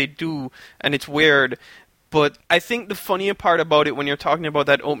that, but they do, and it's weird. But I think the funnier part about it, when you're talking about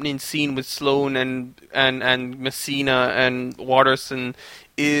that opening scene with Sloane and Messina and Watterson,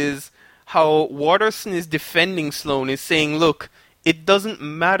 is how Watterson is defending Sloane, is saying, look, it doesn't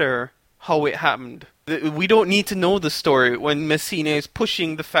matter how it happened. We don't need to know the story, when Messina is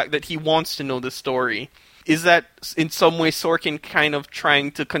pushing the fact that he wants to know the story. Is that in some way Sorkin kind of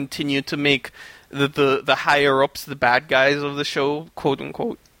trying to continue to make the higher-ups the bad guys of the show,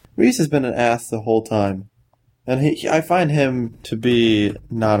 quote-unquote? Reese has been an ass the whole time. And I find him to be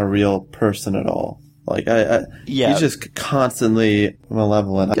not a real person at all. Like, he's just constantly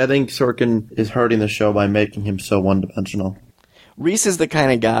malevolent. I think Sorkin is hurting the show by making him so one-dimensional. Reese is the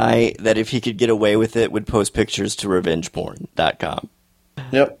kind of guy that if he could get away with it would post pictures to revengeporn.com.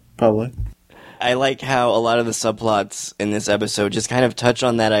 Yep, probably. I like how a lot of the subplots in this episode just kind of touch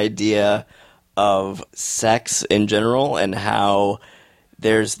on that idea of sex in general and how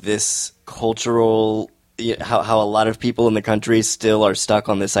there's this cultural, how a lot of people in the country still are stuck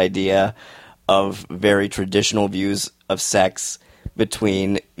on this idea of very traditional views of sex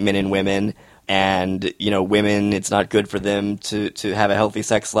between men and women. And, women, it's not good for them to have a healthy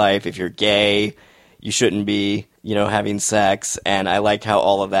sex life. If you're gay, you shouldn't be, having sex. And I like how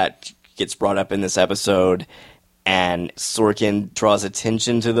all of that gets brought up in this episode. And Sorkin draws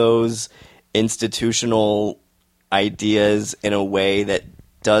attention to those institutional ideas in a way that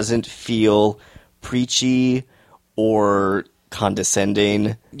doesn't feel preachy or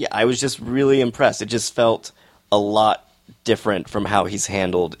condescending. Yeah, I was just really impressed. It just felt a lot different from how he's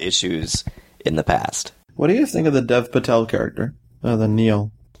handled issues in the past. What do you think of the Dev Patel character, the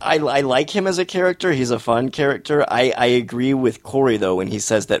Neil? I like him as a character. He's a fun character. I agree with Corey, though, when he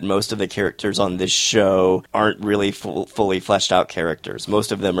says that most of the characters on this show aren't really fully fleshed out characters.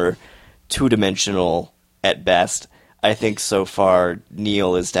 Most of them are two-dimensional at best. I think so far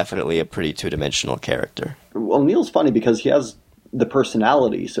Neil is definitely a pretty two-dimensional character. Well, Neil's funny because he has the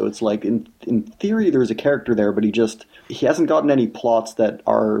personality, so it's like in theory there's a character there, but he hasn't gotten any plots that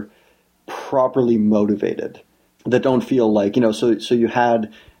are properly motivated, that don't feel like, so you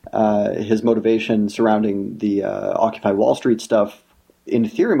had his motivation surrounding the Occupy Wall Street stuff. In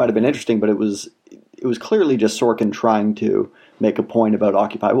theory might have been interesting, but it was clearly just Sorkin trying to make a point about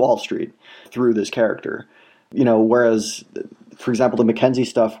Occupy Wall Street through this character. Whereas, for example, the Mackenzie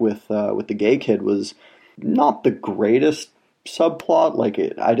stuff with the gay kid was not the greatest subplot. Like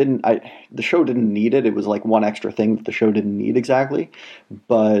the show didn't need it. It was like one extra thing that the show didn't need exactly.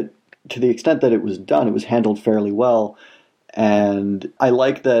 But to the extent that it was done, it was handled fairly well. And I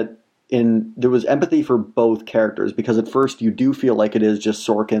like that there was empathy for both characters, because at first you do feel like it is just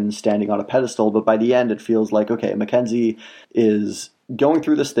Sorkin standing on a pedestal, but by the end it feels like, okay, Mackenzie is going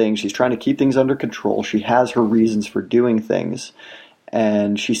through this thing. She's trying to keep things under control. She has her reasons for doing things,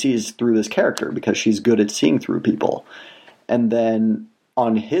 and she sees through this character because she's good at seeing through people. And then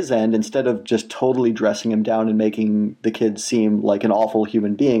on his end, instead of just totally dressing him down and making the kid seem like an awful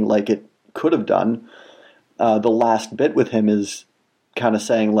human being like it could have done, the last bit with him is kind of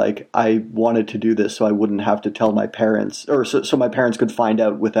saying, like, I wanted to do this so I wouldn't have to tell my parents, or so my parents could find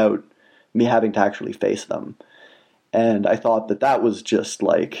out without me having to actually face them. And I thought that was just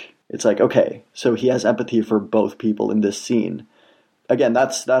like, it's like, okay, so he has empathy for both people in this scene. Again,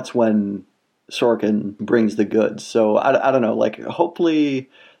 that's when Sorkin brings the goods. So I don't know, like, hopefully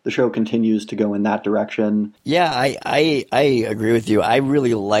the show continues to go in that direction. Yeah, I agree with you. I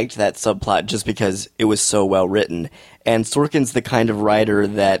really liked that subplot just because it was so well written. And Sorkin's the kind of writer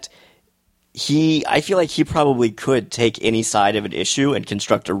that I feel like he probably could take any side of an issue and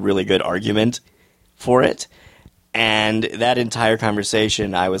construct a really good argument for it. And that entire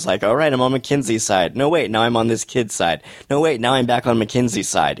conversation, I was like, all right, I'm on Mackenzie's side. No, wait, now I'm on this kid's side. No, wait, now I'm back on Mackenzie's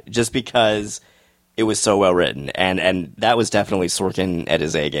side. Just because it was so well written. And that was definitely Sorkin at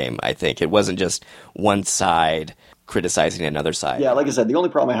his A game, I think. It wasn't just one side criticizing another side. Yeah, like I said, the only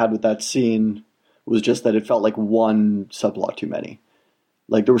problem I had with that scene was just that it felt like one subplot too many.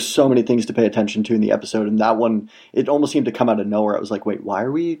 Like, there were so many things to pay attention to in the episode, and that one, it almost seemed to come out of nowhere. I was like, wait, why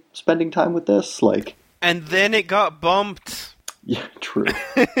are we spending time with this? Like... And then it got bumped. Yeah, true.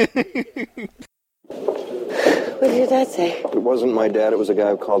 What did your dad say? It wasn't my dad. It was a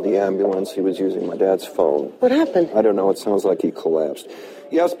guy who called the ambulance. He was using my dad's phone. What happened? I don't know. It sounds like he collapsed.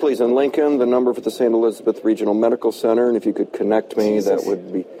 Yes, please. In Lincoln, the number for the St. Elizabeth Regional Medical Center, and if you could connect me, that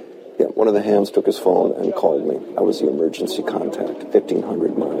would be... Yeah, one of the hands took his phone and called me. I was the emergency contact,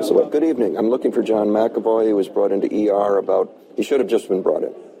 1,500 miles away. Good evening. I'm looking for John McAvoy. He was brought into ER about... He should have just been brought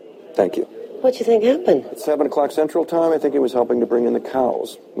in. Thank you. What do you think happened? At 7 o'clock Central Time, I think he was helping to bring in the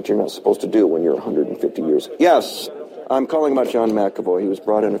cows, which you're not supposed to do when you're 150 years. Yes, I'm calling about John McAvoy. He was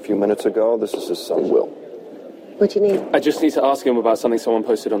brought in a few minutes ago. This is his son, Will. What do you need? I just need to ask him about something someone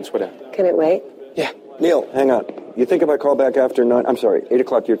posted on Twitter. Can it wait? Yeah. Neil, hang on. You think if I call back after 8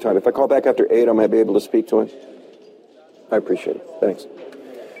 o'clock your time, if I call back after 8, I might be able to speak to him? I appreciate it. Thanks.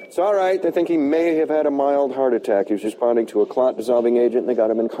 It's all right. They think he may have had a mild heart attack. He was responding to a clot-dissolving agent, and they got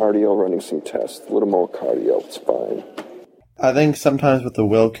him in cardio running some tests. A little more cardio. It's fine. I think sometimes with the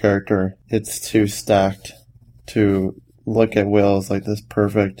Will character, it's too stacked to look at Will as like this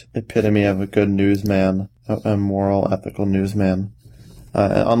perfect epitome of a good newsman, a moral, ethical newsman.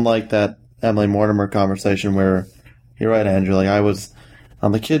 Unlike that Emily Mortimer conversation where, you're right, Andrew, like I was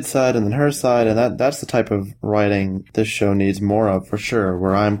on the kid's side and then her side, and that's the type of writing this show needs more of, for sure,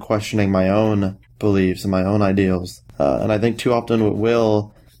 where I'm questioning my own beliefs and my own ideals. And I think too often with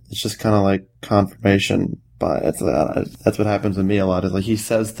Will, it's just kind of like confirmation bias. That's what happens with me a lot. Is like he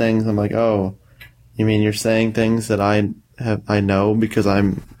says things, I'm like, oh, you mean you're saying things that I know because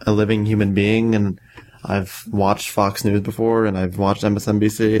I'm a living human being and I've watched Fox News before and I've watched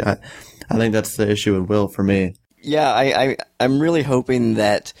MSNBC. I think that's the issue with Will for me. Yeah, I'm really hoping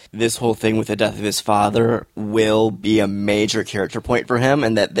that this whole thing with the death of his father will be a major character point for him,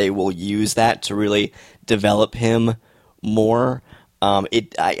 and that they will use that to really develop him more.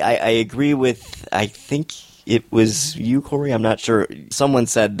 I agree with, I think it was you, Corey, I'm not sure. Someone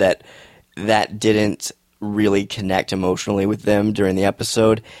said that didn't really connect emotionally with them during the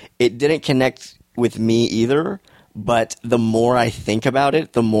episode. It didn't connect with me either, but the more I think about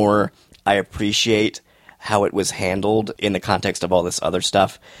it, the more I appreciate how it was handled in the context of all this other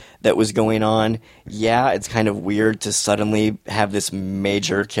stuff that was going on. Yeah, it's kind of weird to suddenly have this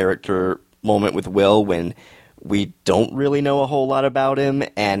major character moment with Will when we don't really know a whole lot about him,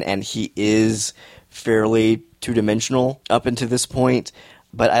 and he is fairly two-dimensional up until this point.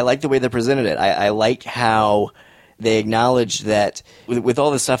 But I like the way they presented it. I like how they acknowledge that with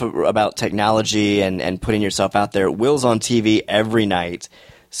all this stuff about technology and putting yourself out there, Will's on TV every night.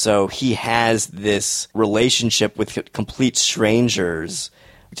 So he has this relationship with complete strangers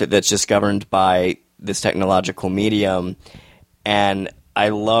that's just governed by this technological medium. And I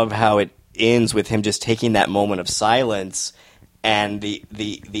love how it ends with him just taking that moment of silence, and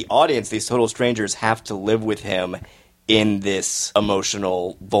the audience, these total strangers, have to live with him in this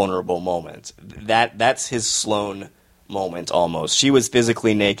emotional, vulnerable moment. That's his Sloane moment almost. She was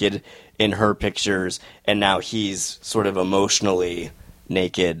physically naked in her pictures, and now he's sort of emotionally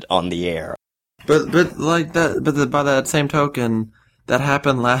naked on the air. But like that. But by that same token, that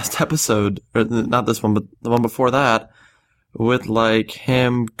happened last episode, or not this one, but the one before that, with like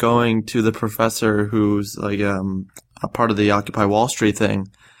him going to the professor who's like a part of the Occupy Wall Street thing,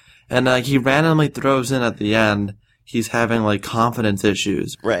 and like he randomly throws in at the end he's having like confidence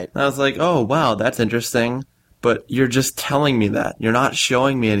issues. Right. And I was like, oh wow, that's interesting. But you're just telling me that. You're not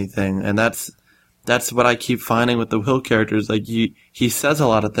showing me anything, and that's what I keep finding with the Will characters. Like, he says a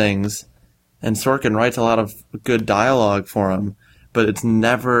lot of things, and Sorkin writes a lot of good dialogue for him, but it's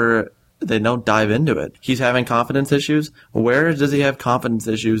never, they don't dive into it. He's having confidence issues. Where does he have confidence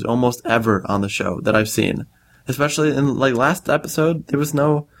issues almost ever on the show that I've seen? Especially in, like, last episode, there was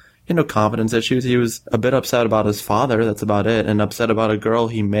no confidence issues. He was a bit upset about his father, that's about it, and upset about a girl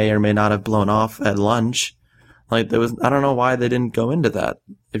he may or may not have blown off at lunch. Like, I don't know why they didn't go into that.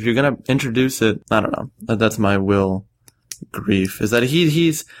 If you're gonna introduce it, I don't know. That's my Will grief, is that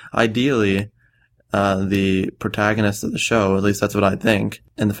he's ideally the protagonist of the show, at least that's what I think.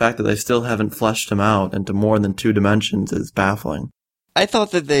 And the fact that they still haven't fleshed him out into more than two dimensions is baffling. I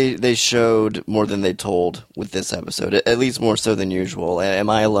thought that they showed more than they told with this episode, at least more so than usual. Am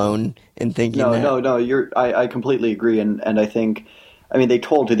I alone in thinking that? No, I completely agree, and I think, I mean, they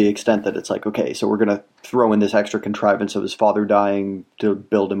told to the extent that it's like, okay, so we're going to throw in this extra contrivance of his father dying to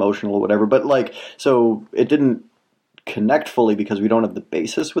build emotional or whatever. But, like, so it didn't connect fully because we don't have the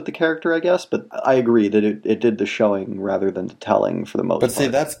basis with the character, I guess. But I agree that it did the showing rather than the telling for the most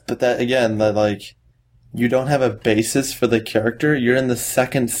part. But that, again, like, you don't have a basis for the character. You're in the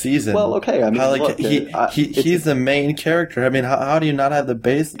second season. Well, okay. I mean, look, he's the main character. I mean, how do you not have the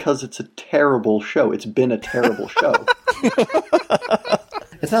base? Because it's a terrible show. It's been a terrible show.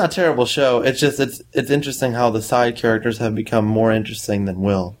 It's not a terrible show. It's just it's interesting how the side characters have become more interesting than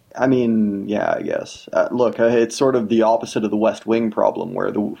Will. I mean, yeah, I guess. Look, it's sort of the opposite of the West Wing problem,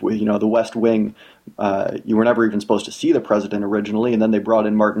 where the West Wing, you were never even supposed to see the president originally, and then they brought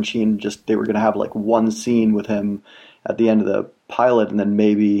in Martin Sheen. They were going to have like one scene with him at the end of the pilot, and then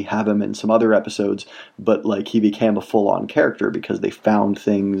maybe have him in some other episodes. But like he became a full-on character because they found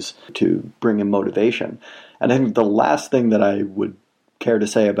things to bring him motivation. And I think the last thing that I would care to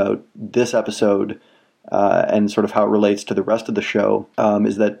say about this episode, and sort of how it relates to the rest of the show,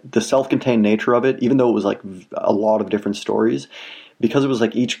 is that the self-contained nature of it, even though it was like a lot of different stories, because it was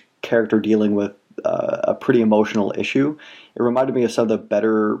like each character dealing with a pretty emotional issue, it reminded me of some of the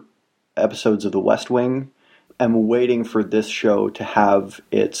better episodes of The West Wing. I'm waiting for this show to have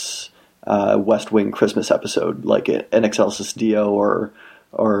its West Wing Christmas episode, like an Excelsis Dio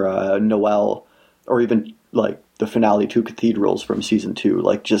or Noel, or even like the finale, Two Cathedrals from season 2.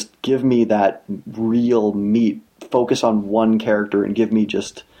 Like, just give me that real meat, focus on one character, and give me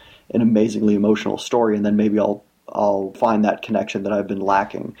just an amazingly emotional story, and then maybe I'll find that connection that I've been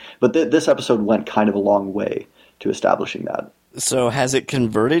lacking. But this episode went kind of a long way to establishing that. So has it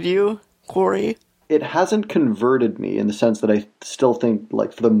converted you, Corey? It hasn't converted me in the sense that I still think,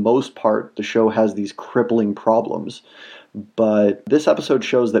 like, for the most part, the show has these crippling problems. But this episode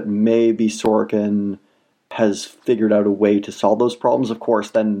shows that maybe Sorkin has figured out a way to solve those problems. Of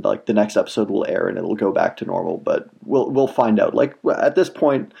course, then like the next episode will air and it'll go back to normal, but we'll find out. Like, at this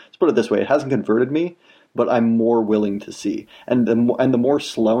point, let's put it this way, it hasn't converted me, but I'm more willing to see. And the more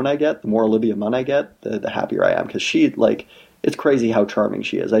Sloane I get, the more Olivia Munn I get, the happier I am, because she, like, it's crazy how charming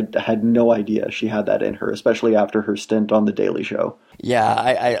she is. I had no idea she had that in her, especially after her stint on The Daily Show. Yeah,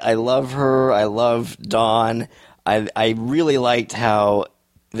 I love her. I love Dawn. I really liked how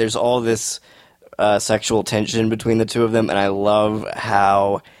there's all this sexual tension between the two of them, and I love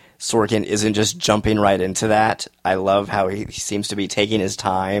how Sorkin isn't just jumping right into that. I love how he seems to be taking his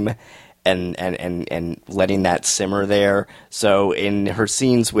time and letting that simmer there. So in her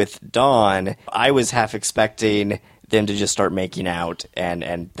scenes with Dawn, I was half expecting them to just start making out,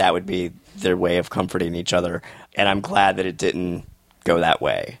 and that would be their way of comforting each other. And I'm glad that it didn't go that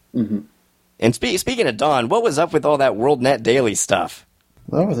way. Mm-hmm. And speaking of Dawn, what was up with all that WorldNet Daily stuff?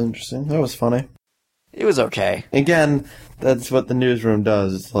 That was interesting. That was funny. It was okay. Again, that's what the newsroom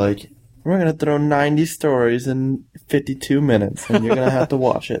does. It's like, we're going to throw 90 stories in 52 minutes, and you're going to have to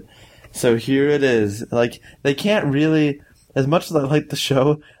watch it. So here it is. Like, they can't really, as much as I like the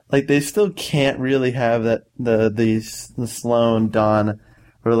show, like, they still can't really have that the Sloane-Dawn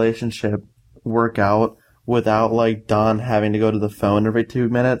relationship work out without, like, Dawn having to go to the phone every 2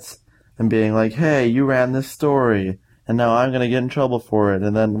 minutes and being like, hey, you ran this story, and now I'm going to get in trouble for it.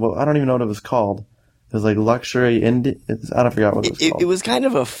 And then, well, I don't even know what it was called. It was like Luxury Indie. I don't forget what it was called. It was kind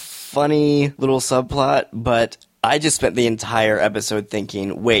of a funny little subplot, but I just spent the entire episode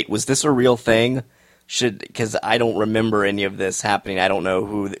thinking, wait, was this a real thing? Because I don't remember any of this happening. I don't know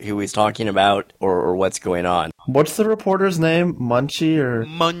who he's talking about or what's going on. What's the reporter's name? Munchie or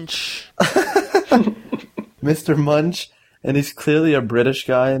Munch? Mr. Munch, and he's clearly a British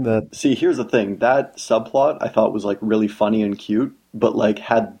guy. See, here's the thing. That subplot I thought was, like, really funny and cute, but, like,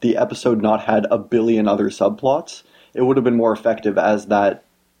 had the episode not had a billion other subplots, it would have been more effective as that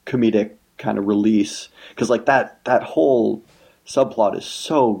comedic kind of release. Because, like, that whole subplot is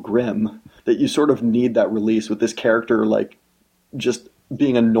so grim that you sort of need that release with this character, like, just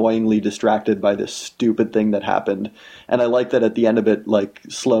being annoyingly distracted by this stupid thing that happened. And I like that at the end of it, like,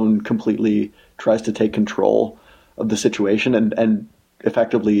 Sloane completely tries to take control of the situation and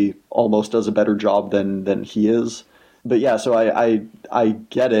effectively almost does a better job than he is. But yeah, so I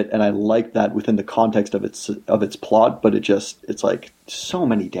get it, and I like that within the context of its plot, but it's like so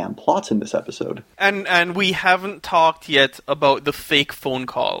many damn plots in this episode. And we haven't talked yet about the fake phone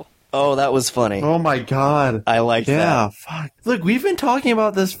call. Oh, that was funny. Oh my god. I liked that. Yeah, fuck. Look, we've been talking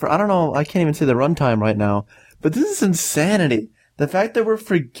about this for, I don't know, I can't even say the runtime right now, but this is insanity. The fact that we're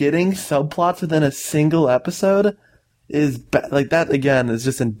forgetting subplots within a single episode is, like, that again is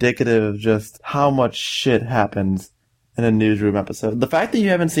just indicative of just how much shit happens in a newsroom episode. The fact that you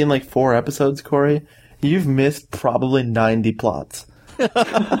haven't seen, like, 4 episodes, Corey, you've missed probably 90 plots. Like,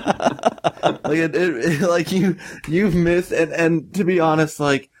 you've missed, and to be honest,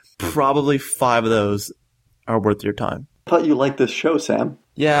 like, probably 5 of those are worth your time. I thought you liked this show, Sam.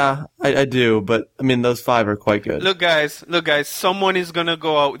 Yeah, I do, but, I mean, those 5 are quite good. Look, guys, someone is going to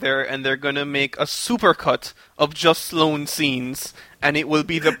go out there and they're going to make a supercut of just Sloane scenes, and it will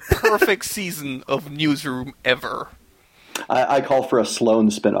be the perfect season of Newsroom ever. I call for a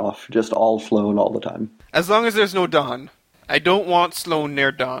Sloane spin-off, just all Sloane all the time. As long as there's no Dawn. I don't want Sloane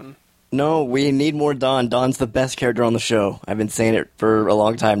near Dawn. No, we need more Dawn. Dawn's the best character on the show. I've been saying it for a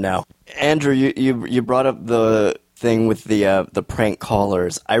long time now. Andrew, you brought up the thing with the prank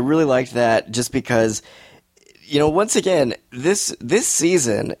callers. I really liked that just because, you know, once again, this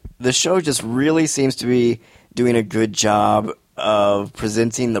season, the show just really seems to be doing a good job of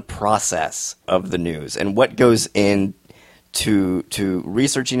presenting the process of the news and what goes in to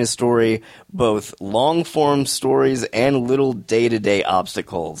researching a story, both long-form stories and little day-to-day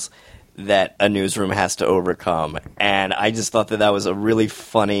obstacles that a newsroom has to overcome. And I just thought that was a really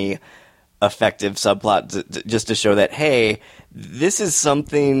funny, effective subplot just to show that, hey, this is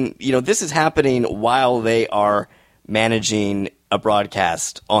something, you know, this is happening while they are managing a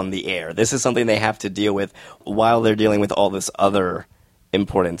broadcast on the air. This is something they have to deal with while they're dealing with all this other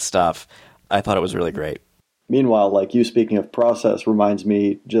important stuff. I thought it was really great. Meanwhile, like, you speaking of process reminds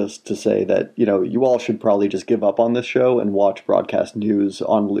me just to say that, you know, you all should probably just give up on this show and watch Broadcast News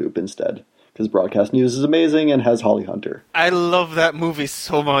on loop instead. Because Broadcast News is amazing and has Holly Hunter. I love that movie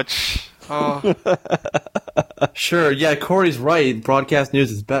so much. Oh. Sure, yeah, Corey's right. Broadcast News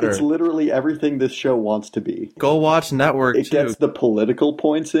is better. It's literally everything this show wants to be. Go watch Network, It gets the political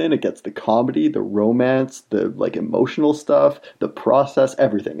points in, it gets the comedy, the romance, the, like, emotional stuff, the process,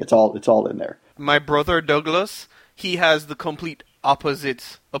 everything. It's all in there. My brother Douglas, he has the complete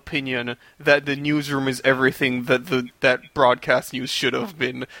opposite opinion that the newsroom is everything that broadcast news should have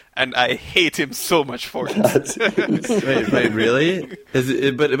been, and I hate him so much for it. Wait, really?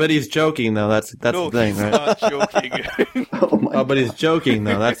 But he's joking though. That's no, the thing, he's right? not joking. Oh, but he's joking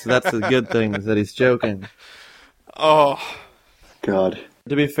though. That's the good thing, is that he's joking. Oh, God.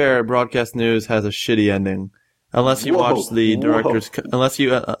 To be fair, broadcast news has a shitty ending, unless you watch the director's. Unless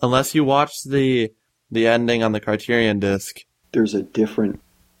you watch the ending on the Criterion disc. There's a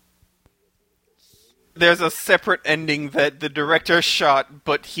separate ending that the director shot,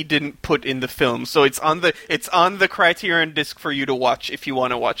 but he didn't put in the film. So it's on the Criterion disc for you to watch if you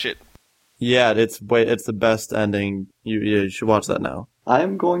want to watch it. Yeah, it's the best ending. You should watch that now.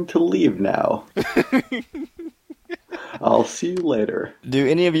 I'm going to leave now. I'll see you later. Do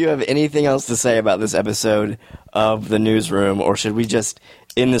any of you have anything else to say about this episode of The Newsroom, or should we just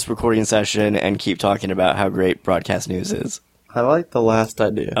end this recording session and keep talking about how great broadcast news is? I like the last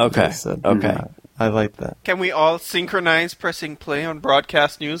idea. Okay. Okay. I like that. Can we all synchronize pressing play on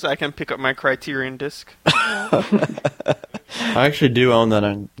broadcast news? I can pick up my Criterion disc. I actually do own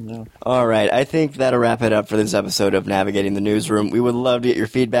that. No. All right. I think that'll wrap it up for this episode of Navigating the Newsroom. We would love to get your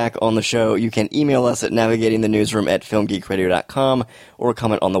feedback on the show. You can email us at navigatingthenewsroom@filmgeekradio.com or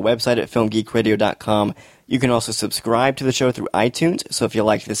comment on the website at filmgeekradio.com. You can also subscribe to the show through iTunes, so if you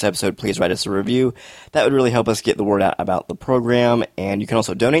liked this episode, please write us a review. That would really help us get the word out about the program, and you can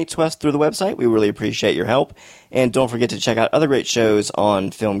also donate to us through the website. We really appreciate your help. And don't forget to check out other great shows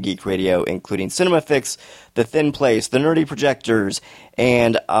on Film Geek Radio, including Cinema Fix, The Thin Place, The Nerdy Projectors,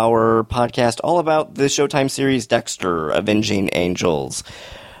 and our podcast all about the Showtime series Dexter, Avenging Angels.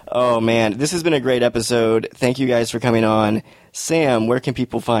 Oh man, this has been a great episode. Thank you guys for coming on. Sam, where can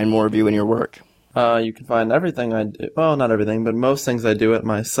people find more of you and your work? You can find everything I do. Well, not everything, but most things I do at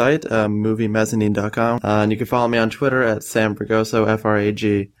my site, moviemezzanine.com. And you can follow me on Twitter at Sam Fragoso,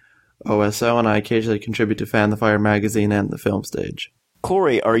 Fragoso, and I occasionally contribute to Fan the Fire magazine and the Film Stage.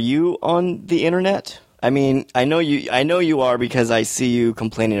 Corey, are you on the internet? I mean, I know you are because I see you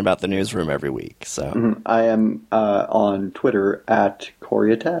complaining about the newsroom every week. So I am on Twitter at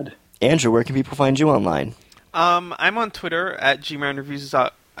Corey Atad. Andrew, where can people find you online? I'm on Twitter at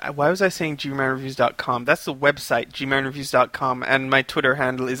gmanreviews.com. Why was I saying gmanreviews.com? That's the website, gmanreviews.com, and my Twitter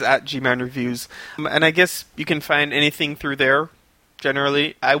handle is at gmanreviews. And I guess you can find anything through there,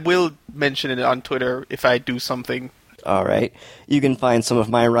 generally. I will mention it on Twitter if I do something. All right. You can find some of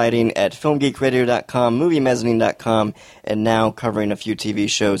my writing at filmgeekradio.com, moviemezzanine.com, and now covering a few TV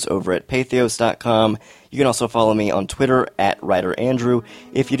shows over at pathos.com. You can also follow me on Twitter at WriterAndrew.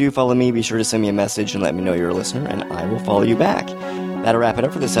 If you do follow me, be sure to send me a message and let me know you're a listener, and I will follow you back. That'll wrap it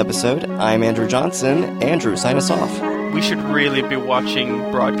up for this episode. I'm Andrew Johnson. Andrew, sign us off. We should really be watching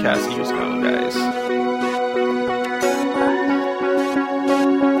broadcast news now, guys.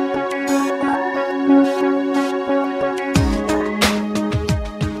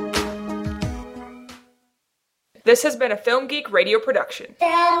 This has been a Film Geek Radio production.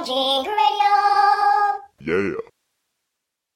 Film Geek Radio! Yeah.